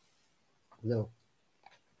זה. זהו.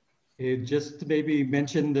 Just to maybe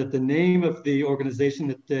mention that the name of the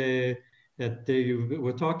organization that you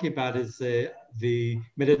were talking about is the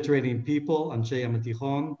Mediterranean People, Anshe Yam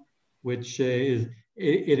Hatichon, which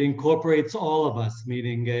it incorporates all of us,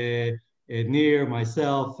 meaning Nir,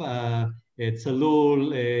 myself, Tzalul,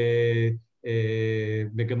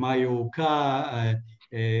 Megama Yehuka,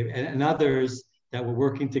 and others that were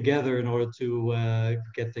working together in order to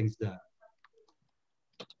get things done.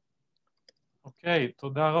 אוקיי,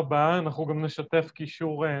 תודה רבה. אנחנו גם נשתף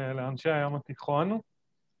קישור לאנשי הים התיכון.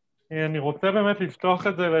 אני רוצה באמת לפתוח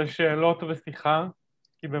את זה לשאלות ושיחה,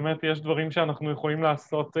 כי באמת יש דברים שאנחנו יכולים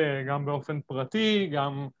לעשות גם באופן פרטי,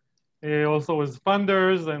 גם also as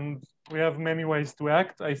funders, and we have many ways to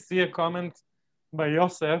act. I see a comment by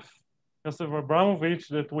Yosef Abramovich,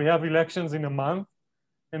 that we have elections in a month,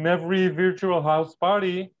 and every virtual house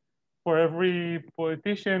party for every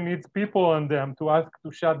politician needs people on them to ask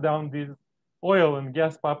to shut down these oil and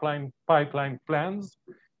gas pipeline plans,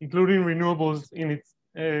 including renewables in it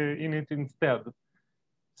instead.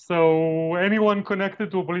 So anyone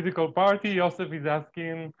connected to a political party, Yosef is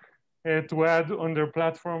asking to add on their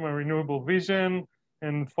platform a renewable vision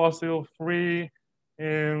and fossil-free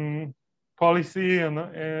policy. And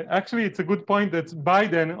actually, it's a good point that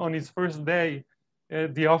Biden, on his first day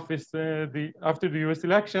at the office after the US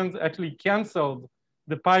elections, actually canceled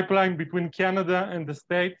the pipeline between Canada and the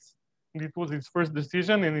States. And it was his first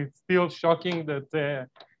decision, and it's still shocking that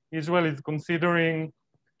Israel is considering,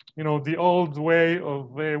 you know, the old way of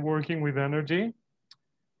working with energy.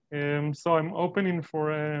 So I'm opening for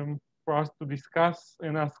us to discuss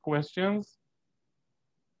and ask questions.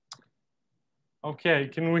 Okay,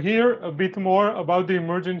 can we hear a bit more about the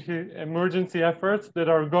emergency efforts that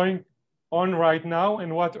are going on right now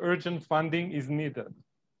and what urgent funding is needed?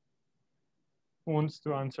 Who wants to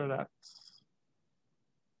answer that?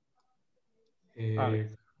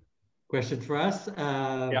 Question for us.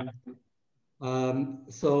 Yeah.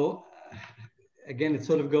 So again, it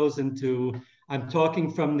sort of goes into, I'm talking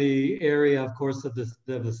from the area, of course, of this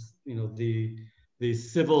you know, the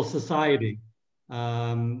civil society,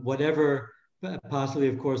 whatever possibly,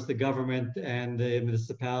 of course, the government and the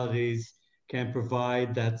municipalities can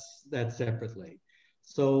provide, that's separately.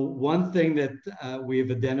 So one thing that we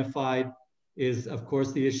have identified is, of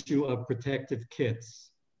course, the issue of protective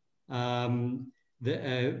kits.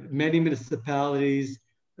 Many municipalities,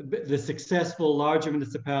 the successful larger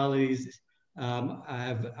municipalities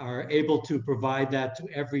are able to provide that to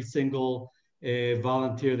every single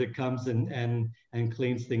volunteer that comes and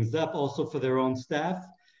cleans things up, also for their own staff.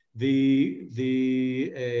 The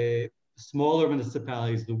smaller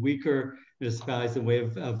municipalities, the weaker municipalities in way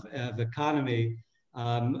of economy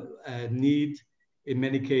need, in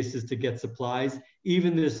many cases, to get supplies.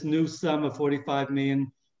 Even this new sum of 45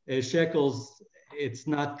 million shekels, it's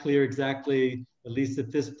not clear exactly, at least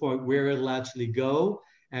at this point, where it'll actually go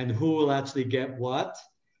and who will actually get what,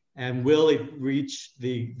 and will it reach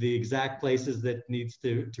the exact places that it needs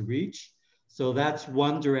to reach. So that's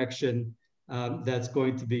one direction that's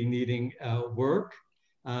going to be needing work.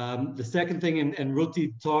 The second thing, and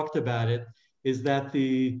Ruthy talked about it, is that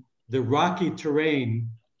the rocky terrain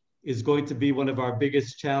is going to be one of our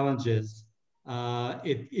biggest challenges.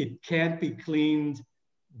 It can't be cleaned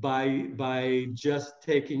by just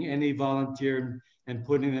taking any volunteer and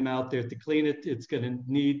putting them out there to clean it. It's going to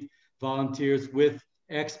need volunteers with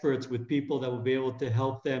experts, with people that will be able to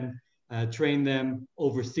help them, train them,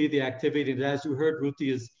 oversee the activity. And as you heard, Ruthy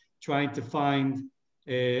is trying to find,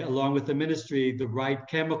 along with the ministry, the right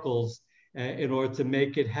chemicals in order to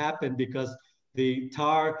make it happen, because the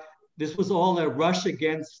tar, this was all a rush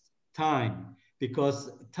against time, because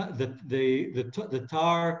the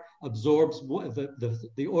tar absorbs,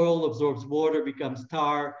 the oil absorbs water, becomes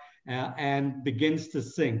tar, and begins to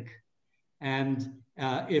sink. And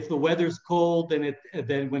if the weather's cold, then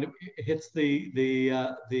when it hits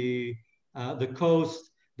the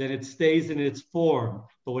coast, then it stays in its form.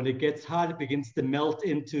 But when it gets hot, it begins to melt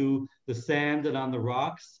into the sand and on the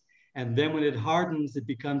rocks. And then when it hardens, it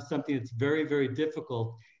becomes something that's very, very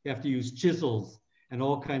difficult. You have to use chisels and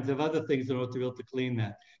all kinds of other things in order to be able to clean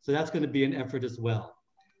that. So that's going to be an effort as well.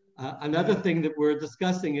 Another thing that we're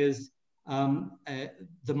discussing is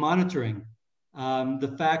the monitoring.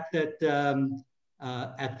 The fact that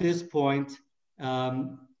at this point,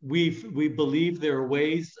 we believe there are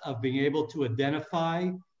ways of being able to identify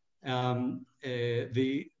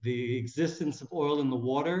the existence of oil in the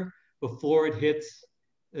water before it hits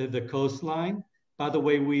the coastline. By the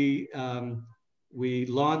way, we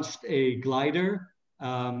launched a glider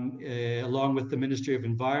along with the Ministry of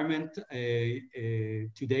Environment 2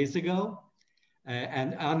 days ago.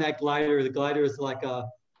 And on that glider, the glider is like a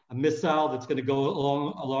missile that's going to go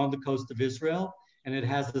along the coast of Israel. And it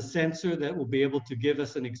has a sensor that will be able to give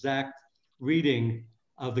us an exact reading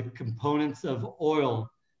of the components of oil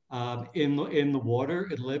in the water.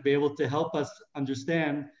 It'll be able to help us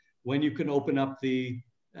understand when you can open up the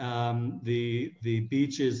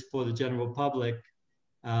beaches for the general public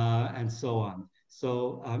and so on.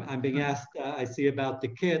 So I'm being asked, I see about the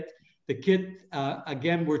kit. The kit,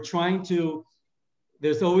 again, we're trying to,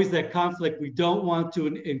 there's always that conflict. We don't want to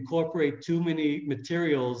incorporate too many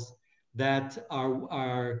materials that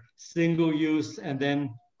are single use and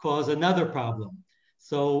then cause another problem.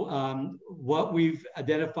 So what we've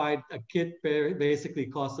identified, a kit basically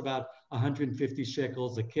costs about 150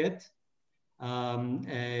 shekels a kit.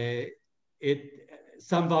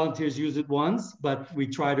 Some volunteers use it once, but we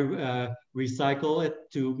try to recycle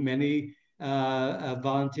it to many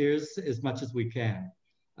volunteers as much as we can.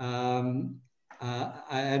 And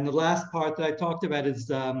the last part that I talked about is,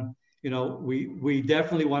 you know, we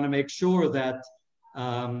definitely want to make sure that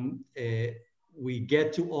we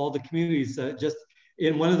get to all the communities. Just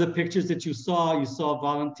in one of the pictures that you saw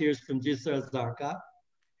volunteers from Jisr al-Zarqa.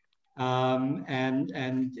 And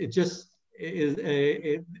it just is,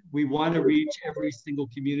 we want to reach every single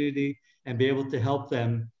community and be able to help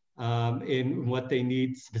them in what they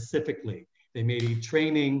need specifically. They may need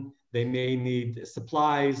training, they may need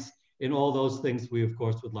supplies, in all those things we of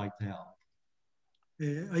course would like to help.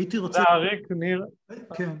 הייתי רוצה... אריק, ניר,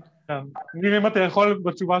 כן. ניר, אם אתה יכול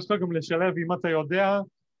בתשובה שלך גם לשלב, אם אתה יודע,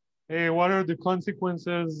 what are the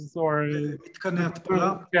consequences or... מתקני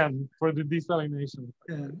התפלה. כן, for the desalination.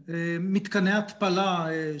 כן, מתקני התפלה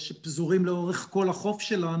שפזורים לאורך כל החוף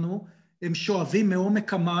שלנו, הם שואבים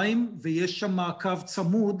מעומק המים, ויש שם מעקב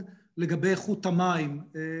צמוד לגבי איכות המים.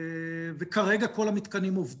 וכרגע כל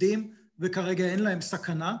המתקנים עובדים, וכרגע אין להם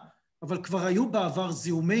סכנה, אבל כבר היו בעבר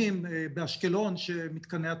זיהומים באשקלון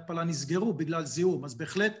שמתקני התפלה נסגרו בגלל זיהום, אז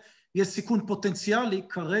בהחלט יש סיכון פוטנציאלי,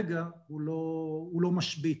 כרגע הוא לא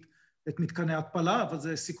משבית את מתקני התפלה, אבל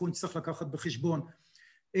זה סיכון שצריך לקחת בחשבון.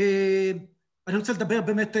 אני רוצה לדבר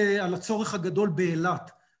באמת על הצורך הגדול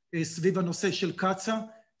באילת, סביב הנושא של קצה.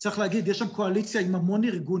 צריך להגיד, יש שם קואליציה עם המון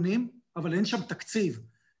ארגונים, אבל אין שם תקציב.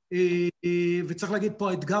 וצריך להגיד,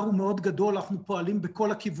 פה האתגר הוא מאוד גדול, אנחנו פועלים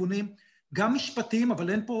בכל הכיוונים, גם משפטיים, אבל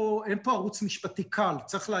אין פה ערוץ משפטי קל,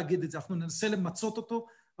 צריך להגיד את זה, אנחנו ננסה למצות אותו,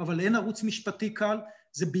 אבל אין ערוץ משפטי קל,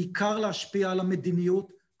 זה בעיקר להשפיע על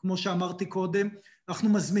המדיניות, כמו שאמרתי קודם, אנחנו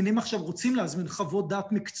מזמינים עכשיו, רוצים להזמין חוות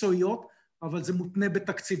דעת מקצועיות, אבל זה מותנה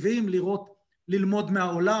בתקציבים, ללמוד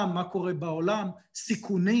מהעולם, מה קורה בעולם,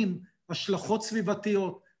 סיכונים, השלכות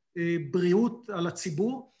סביבתיות, בריאות על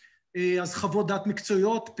הציבור, אז חוות דעת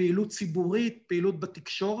מקצועיות, פעילות ציבורית, פעילות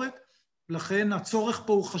בתקשורת, לכן הצורך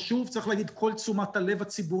פה הוא חשוב, צריך להגיד כל תשומת הלב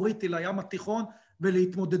הציבורית היא לים התיכון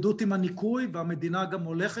ולהתמודדות עם הניקוי, והמדינה גם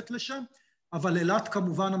הולכת לשם, אבל אילת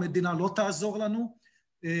כמובן המדינה לא תעזור לנו,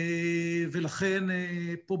 ולכן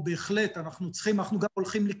פה בהחלט אנחנו גם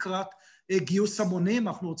הולכים לקראת גיוס המונים,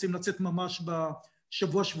 אנחנו רוצים לצאת ממש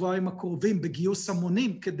בשבוע-שבועיים הקרובים בגיוס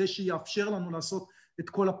המונים, כדי שיאפשר לנו לעשות את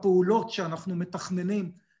כל הפעולות שאנחנו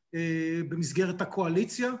מתכננים במסגרת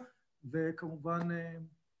הקואליציה, וכמובן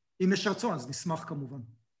אם יש רצון, אז נשמח כמובן.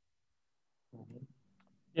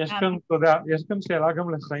 יש כאן, תודה, יש כאן שאלה גם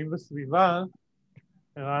לחיים וסביבה,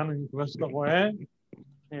 ערן, אני מקווה שאתה רואה.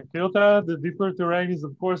 The deeper terrain is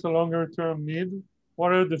of course a longer term need.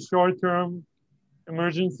 What are the short term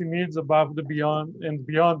emergency needs above the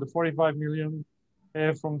beyond the 45 million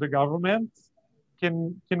from the government?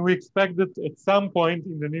 Can we expect that at some point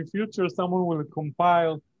in the near future someone will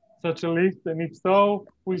compile such a list, and if so,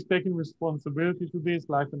 who is taking responsibility to this,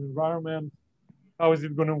 life and environment? How is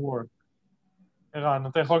it going to work? ערן,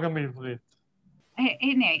 אתה יכול גם בעברית.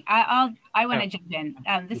 Hey, I want to jump in.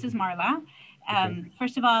 This is Marla.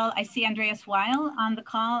 First of all, I see Andreas Weil on the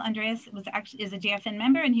call. Andreas is a JFN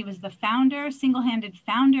member, and he was the single-handed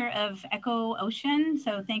founder of EcoOcean.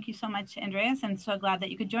 So thank you so much, Andreas, and so glad that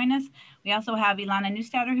you could join us. We also have Ilana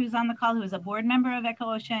Neustatter, who's on the call, who is a board member of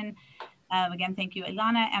EcoOcean. Again, thank you,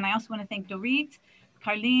 Ilana. And I also want to thank Dorit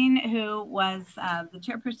Carlene, who was the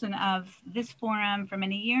chairperson of this forum for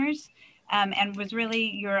many years, and was really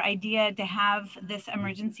your idea to have this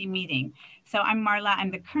emergency meeting. So I'm Marla,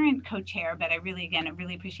 I'm the current co-chair, but I really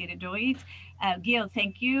appreciated Dorit. Gil,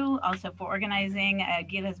 thank you also for organizing.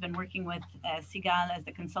 Gil has been working with Sigal as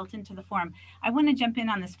the consultant to the forum. I want to jump in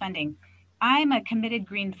on this funding. I'm a committed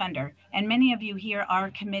green funder, and many of you here are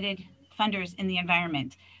committed funders in the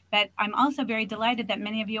environment. But I'm also very delighted that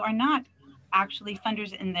many of you are not actually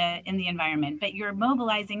funders in the environment, but you're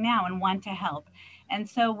mobilizing now and want to help. And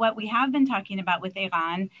so what we have been talking about with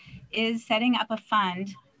Iran is setting up a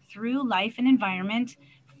fund through life and environment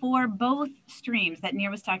for both streams that Nir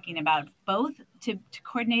was talking about, both to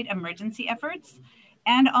coordinate emergency efforts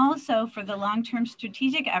and also for the long-term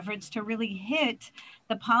strategic efforts to really hit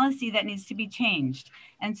the policy that needs to be changed.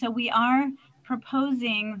 And so we are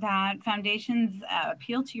proposing that foundations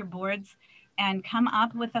appeal to your boards and come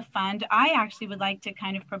up with a fund. I actually would like to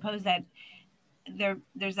kind of propose that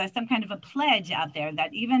there's some kind of a pledge out there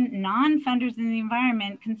that even non-funders in the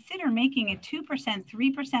environment consider making a 2%,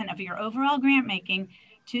 3% of your overall grant making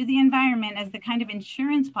to the environment as the kind of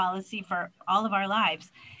insurance policy for all of our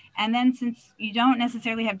lives. And then since you don't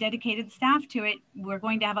necessarily have dedicated staff to it, we're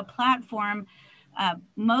going to have a platform,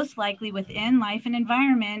 most likely within life and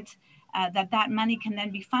environment, that money can then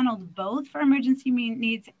be funneled both for emergency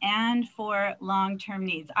needs and for long-term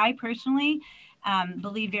needs. I personally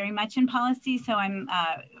believe very much in policy, so I'm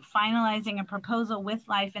finalizing a proposal with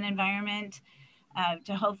life and environment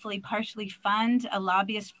to hopefully partially fund a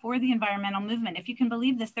lobbyist for the environmental movement. If you can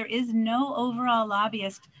believe this, there is no overall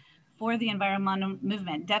lobbyist for the environmental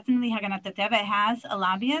movement. Definitely Haganat Hateva has a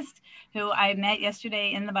lobbyist who I met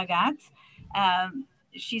yesterday in the Bagatz.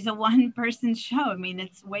 She's a one-person show. I mean,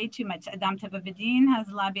 it's way too much. Adam Teva V'Din has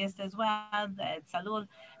a lobbyist as well. Tzalul.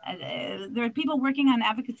 There are people working on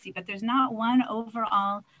advocacy, but there's not one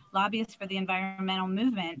overall lobbyist for the environmental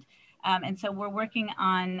movement. And so we're working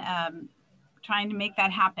on trying to make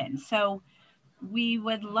that happen. So we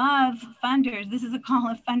would love funders, this is a call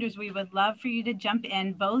of funders, we would love for you to jump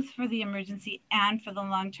in both for the emergency and for the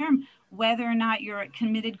long term, whether or not you're a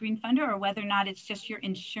committed green funder or whether or not it's just your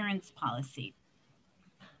insurance policy.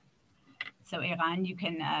 So Eran, you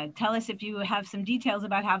can tell us if you have some details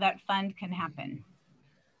about how that fund can happen.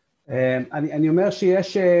 אני אומר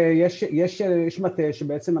שיש מטה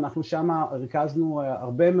שבעצם אנחנו שם ריכזנו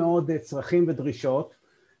הרבה מאוד צרכים ודרישות.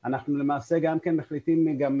 אנחנו למעשה גם כן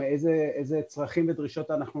מחליטים גם איזה צרכים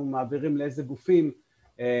ודרישות אנחנו מעבירים לאיזה גופים,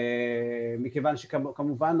 מכיוון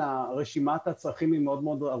שכמובן רשימת הצרכים היא מאוד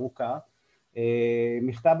מאוד ארוכה.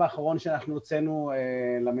 מכתב האחרון שאנחנו הוצאנו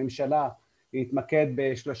לממשלה להתמקד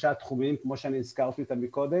בשלושה תחומים, כמו שאני הזכרתי אותם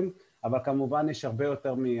מקודם, אבל כמובן יש הרבה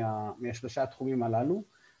יותר מהשלושה תחומים הללו.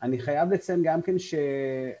 אני חייב לציין גם כן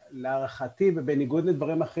שלהערכתי ובניגוד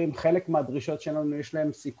לדברים אחרים, חלק מהדרישות שלנו יש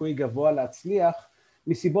להם סיכוי גבוה להצליח,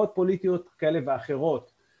 מסיבות פוליטיות כאלה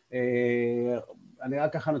ואחרות. אני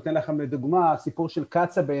רק ככה נותן לכם לדוגמה, הסיפור של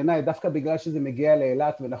קצה בעיניי, דווקא בגלל שזה מגיע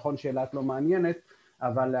לאילת, ונכון שאילת לא מעניינת,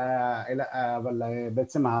 אבל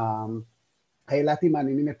בעצם האילתים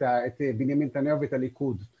מעניינים את בנימין נתניהו ואת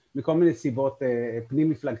הליכוד, מכל מיני סיבות פנים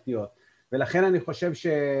מפלגתיות. ולכן אני חושב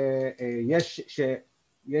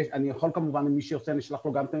אני יכול כמובן, מי שירצה נשלח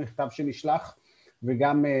לו גם את המכתב שנשלח,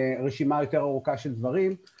 וגם רשימה יותר ארוכה של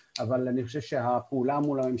דברים, אבל אני חושב שהפעולה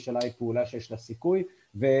מול הממשלה היא פעולה שיש לה סיכוי,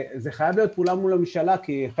 וזה חייב להיות פעולה מול הממשלה,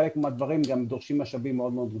 כי חלק מהדברים גם דורשים משאבים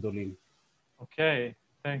מאוד מאוד גדולים. Okay,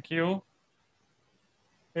 thank you.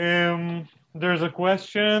 There's a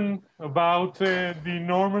question about the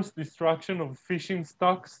enormous destruction of fishing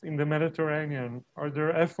stocks in the Mediterranean. Are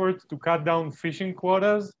there efforts to cut down fishing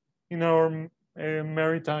quotas in our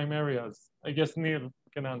maritime areas? I guess Nir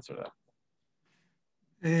can answer that.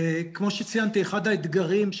 כמו שציינתי, אחד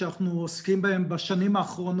האתגרים שאנחנו עוסקים בהם בשנים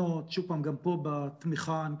האחרונות, שוב פעם גם פה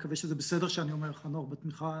בתמיכה, אני מקווה שזה בסדר שאני אומר חנוך,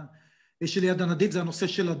 בתמיכה של יד הנדיב, זה הנושא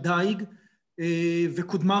של הדייג,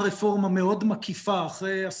 וקודמה רפורמה מאוד מקיפה,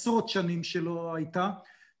 אחרי עשרות שנים שלא הייתה,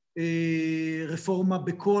 רפורמה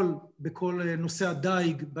בכל נושא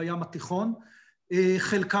הדייג בים התיכון,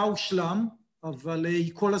 חלקה הושלם, אבל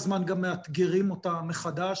כל הזמן גם מאתגרים אותה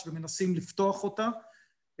מחדש ומנסים לפתוח אותה,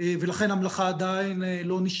 ולכן המלאכה עדיין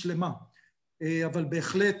לא נשלמה. אבל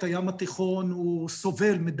בהחלט הים התיכון הוא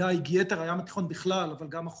סובל מדייג יתר, הים התיכון בכלל, אבל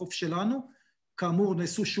גם החוף שלנו. כאמור,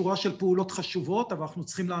 נעשו שורה של פעולות חשובות, אבל אנחנו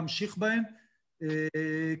צריכים להמשיך בהן,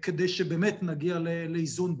 כדי שבאמת נגיע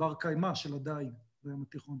לאיזון בר קיימא של הדייג בים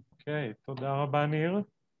התיכון. אוקיי, תודה רבה ניר.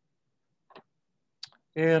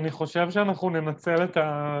 אני חושב שאנחנו ננצל את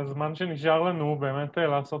הזמן שנשאר לנו, באמת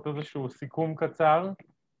לעשות איזשהו סיכום קצר.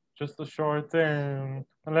 Just a short,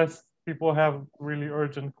 unless people have really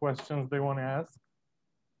urgent questions they want to ask.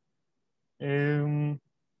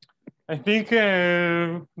 I think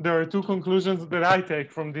there are two conclusions that I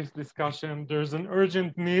take from this discussion. There's an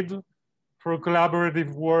urgent need for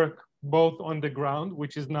collaborative work, both on the ground,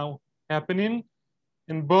 which is now happening,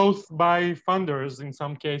 and both by funders in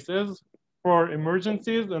some cases for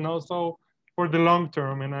emergencies and also for the long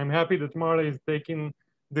term. And I'm happy that Marla is taking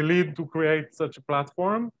the lead to create such a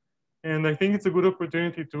platform. And I think it's a good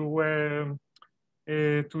opportunity to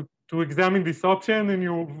examine this option, and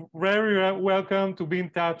you're very welcome to be in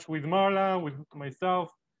touch with Marla, with myself,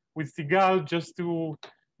 with Sigal, just to,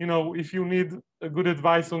 if you need a good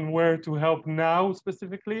advice on where to help now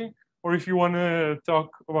specifically, or if you want to talk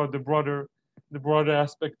about the broader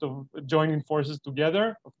aspect of joining forces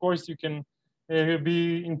together. Of course, you can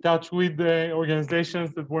be in touch with the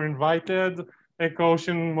organizations that were invited,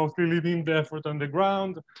 EcoOcean mostly leading the effort on the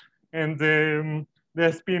ground, and the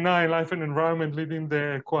SPNI, Life and Environment, leading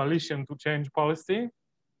the coalition to change policy.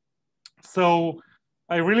 So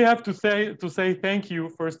I really have to say thank you,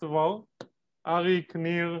 first of all, Arik,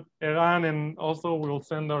 Nir, Eran, and also we'll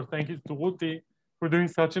send our thank yous to Ruthy for doing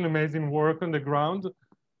such an amazing work on the ground.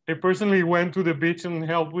 I personally went to the beach and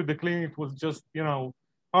helped with the cleaning. It was just,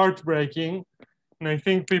 heartbreaking. And I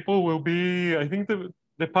think people will be, I think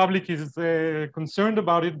the public is concerned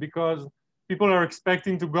about it because people are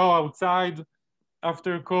expecting to go outside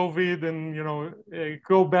after COVID and,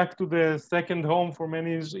 go back to the second home for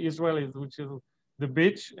many Israelis, which is the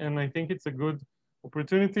beach. And I think it's a good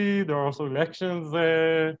opportunity. There are also elections.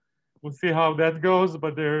 We'll see how that goes,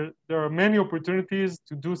 but there are many opportunities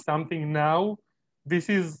to do something now. This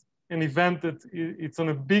is an event that it's on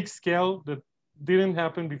a big scale that didn't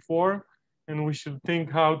happen before, and we should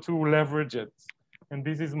think how to leverage it. And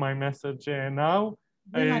this is my message now.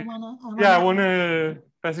 I want to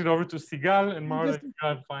pass it over to Sigal and Marla. You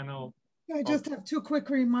have final. I just have two quick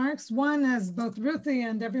remarks. One, as both Ruthy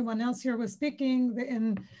and everyone else here was speaking,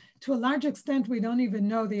 to a large extent, we don't even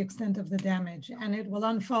know the extent of the damage, and it will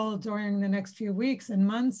unfold during the next few weeks and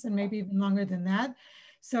months, and maybe even longer than that.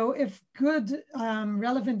 So if good,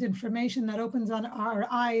 relevant information that opens on our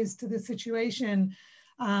eyes to the situation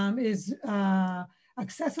is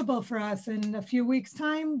accessible for us in a few weeks'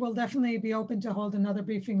 time, we'll definitely be open to hold another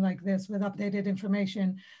briefing like this with updated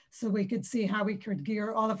information so we could see how we could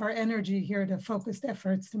gear all of our energy here to focused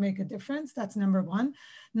efforts to make a difference. That's number one.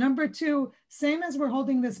 Number two, same as we're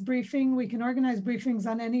holding this briefing, we can organize briefings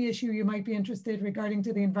on any issue you might be interested regarding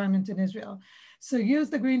to the environment in Israel. So use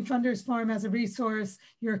the Green Funders Forum as a resource.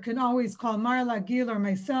 You can always call Marla, Gil, or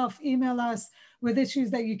myself, email us with issues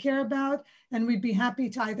that you care about, and we'd be happy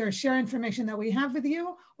to either share information that we have with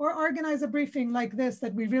you or organize a briefing like this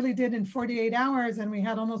that we really did in 48 hours, and we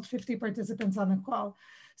had almost 50 participants on the call.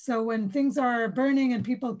 So when things are burning and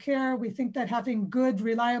people care, we think that having good,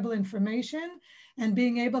 reliable information and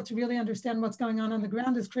being able to really understand what's going on the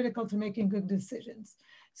ground is critical to making good decisions.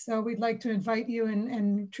 So we'd like to invite you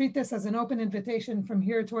and treat this as an open invitation from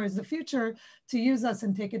here towards the future to use us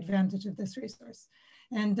and take advantage of this resource.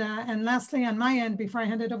 And lastly, on my end, before I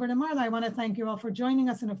hand it over to Marla, I want to thank you all for joining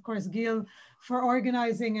us, and of course, Gil for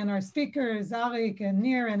organizing, and our speakers, Arik and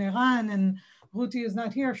Nir and Eran, and Ruthy is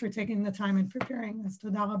not here, for taking the time and preparing this.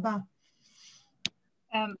 Toda rabba.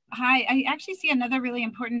 Hi, I actually see another really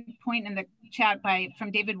important point in the chat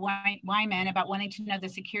from David Wyman about wanting to know the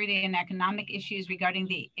security and economic issues regarding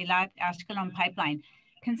the Eilat-Ashkelon pipeline.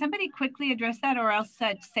 Can somebody quickly address that, or else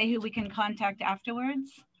say who we can contact afterwards?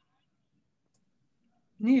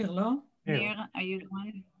 Nir, לא? Nir, are you the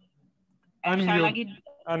one?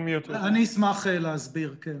 אני אשמח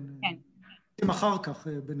להסביר, כן. כן. אחר כך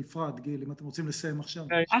בנפרד, גיל, אם אתם רוצים לסיים עכשיו.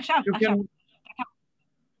 עכשיו.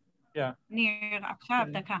 Yeah. ניר, עכשיו,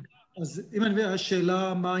 דקה. אז אם אני מבין,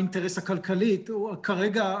 השאלה מה האינטרס הכלכלי,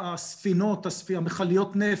 כרגע הספינות,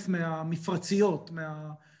 המכליות נפט מהמפרציות,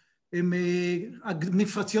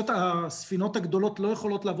 המפרציות, הספינות הגדולות לא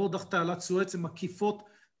יכולות לעבור דרך תעלת סואץ, הן מקיפות,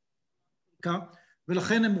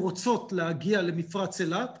 ולכן הן רוצות להגיע למפרץ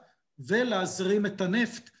אילת ולהזרים את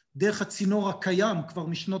הנפט דרך הצינור הקיים כבר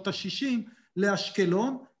משנות ה-60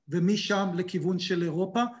 לאשקלון, ומשם לכיוון של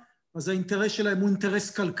אירופה. אז האינטרס שלהם הוא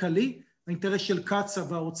אינטרס כלכלי, האינטרס של קצה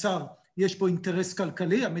והאוצר, יש פה אינטרס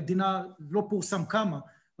כלכלי, המדינה לא פורסם כמה,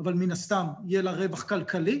 אבל מן הסתם יהיה לה רווח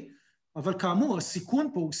כלכלי, אבל כאמור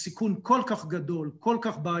הסיכון פה הוא סיכון כל כך גדול, כל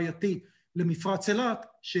כך בעייתי למפרץ אילת,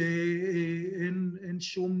 שאין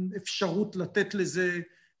שום אפשרות לתת לזה,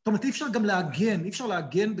 זאת אומרת אי אפשר גם להגן, אי אפשר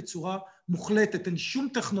להגן בצורה מוחלטת, אין שום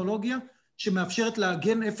טכנולוגיה שמאפשרת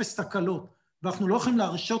להגן אפס תקלות, ואנחנו לא יכולים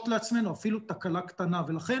להרשות לעצמנו אפילו תקלה קטנה,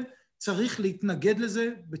 ולכן צריך להתנגד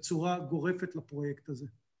לזה בצורה גורפת לפרויקט הזה.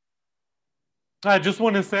 I just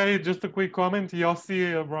want to say just a quick comment.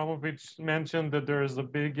 Yossi Abramovich mentioned that there is a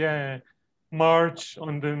big march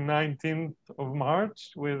on the 19th of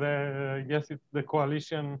March with, yes, it's the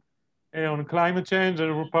coalition on climate change,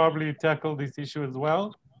 and will probably tackle this issue as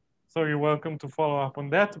well. So you're welcome to follow up on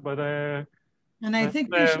that. But and I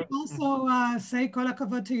think we should also say kol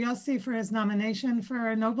hakavod to Yossi for his nomination for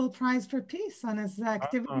a Nobel Prize for Peace on his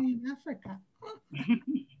activity in Africa.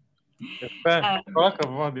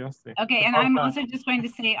 Okay, and I'm also just going to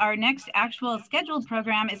say our next actual scheduled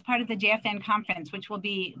program is part of the JFN conference, which will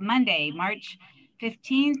be Monday, March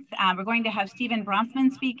 15th. We're going to have Stephen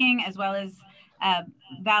Bronfman speaking, as well as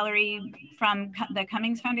Valerie from the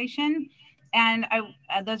Cummings Foundation. And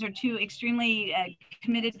those are two extremely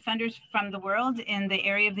committed funders from the world in the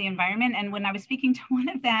area of the environment. And when I was speaking to one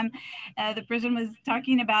of them, the person was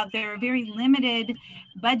talking about their very limited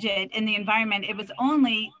budget in the environment. It was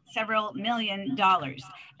only several $1 million.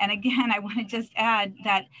 And again, I want to just add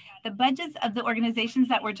that the budgets of the organizations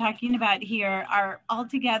that we're talking about here are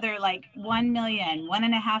altogether like $1 million,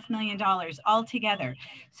 $1.5 million altogether.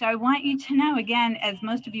 So I want you to know, again, as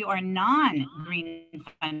most of you are non-green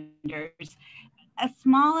funders, a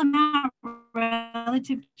small amount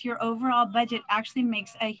relative to your overall budget actually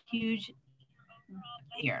makes a huge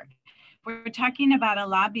here. We're talking about a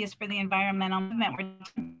lobbyist for the environmental movement. We're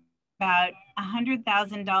talking about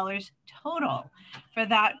 $100,000 total for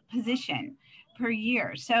that position per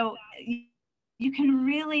year. So you can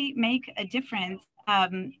really make a difference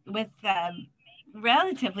with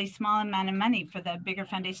relatively small amount of money for the bigger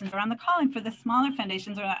foundations that are on the call, and for the smaller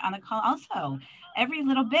foundations that are on the call also. Every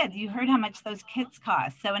little bit, you heard how much those kits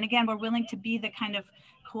cost. So, and again, we're willing to be the kind of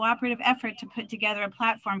cooperative effort to put together a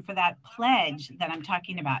platform for that pledge that I'm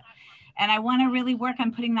talking about. And I want to really work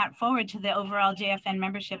on putting that forward to the overall JFN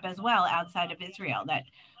membership as well outside of Israel, that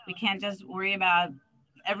we can't just worry about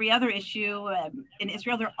every other issue in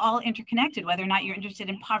Israel. They're all interconnected, whether or not you're interested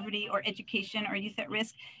in poverty or education or youth at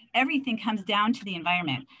risk. Everything comes down to the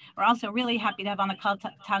environment. We're also really happy to have on the call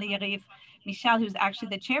Tali Yarif Michel, who's actually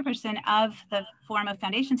the chairperson of the Forum of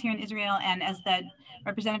Foundations here in Israel, and as the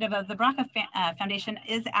representative of the Bracha Foundation,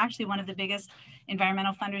 is actually one of the biggest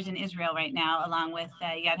environmental funders in Israel right now, along with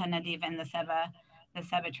Yad HaNadiv and the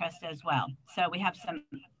Seba Trust as well. So we have some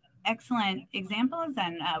excellent examples,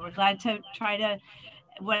 and we're glad to try to,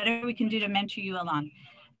 whatever we can do to mentor you along.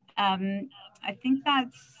 I think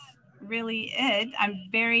that's really it. I'm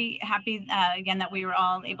very happy, again, that we were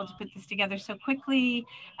all able to put this together so quickly.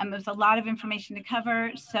 There's a lot of information to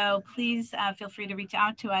cover, so please feel free to reach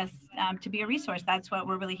out to us to be a resource. That's what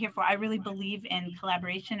we're really here for. I really believe in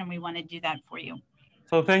collaboration, and we want to do that for you.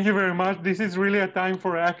 So thank you very much. This is really a time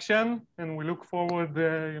for action, and we look forward,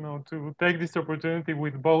 to take this opportunity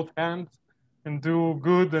with both hands and do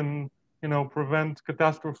good and, prevent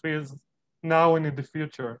catastrophes now and in the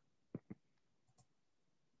future.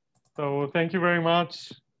 So thank you very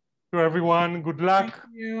much to everyone. Good luck.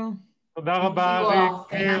 Thank you. Thank you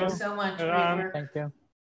Thank you so much. Thank you.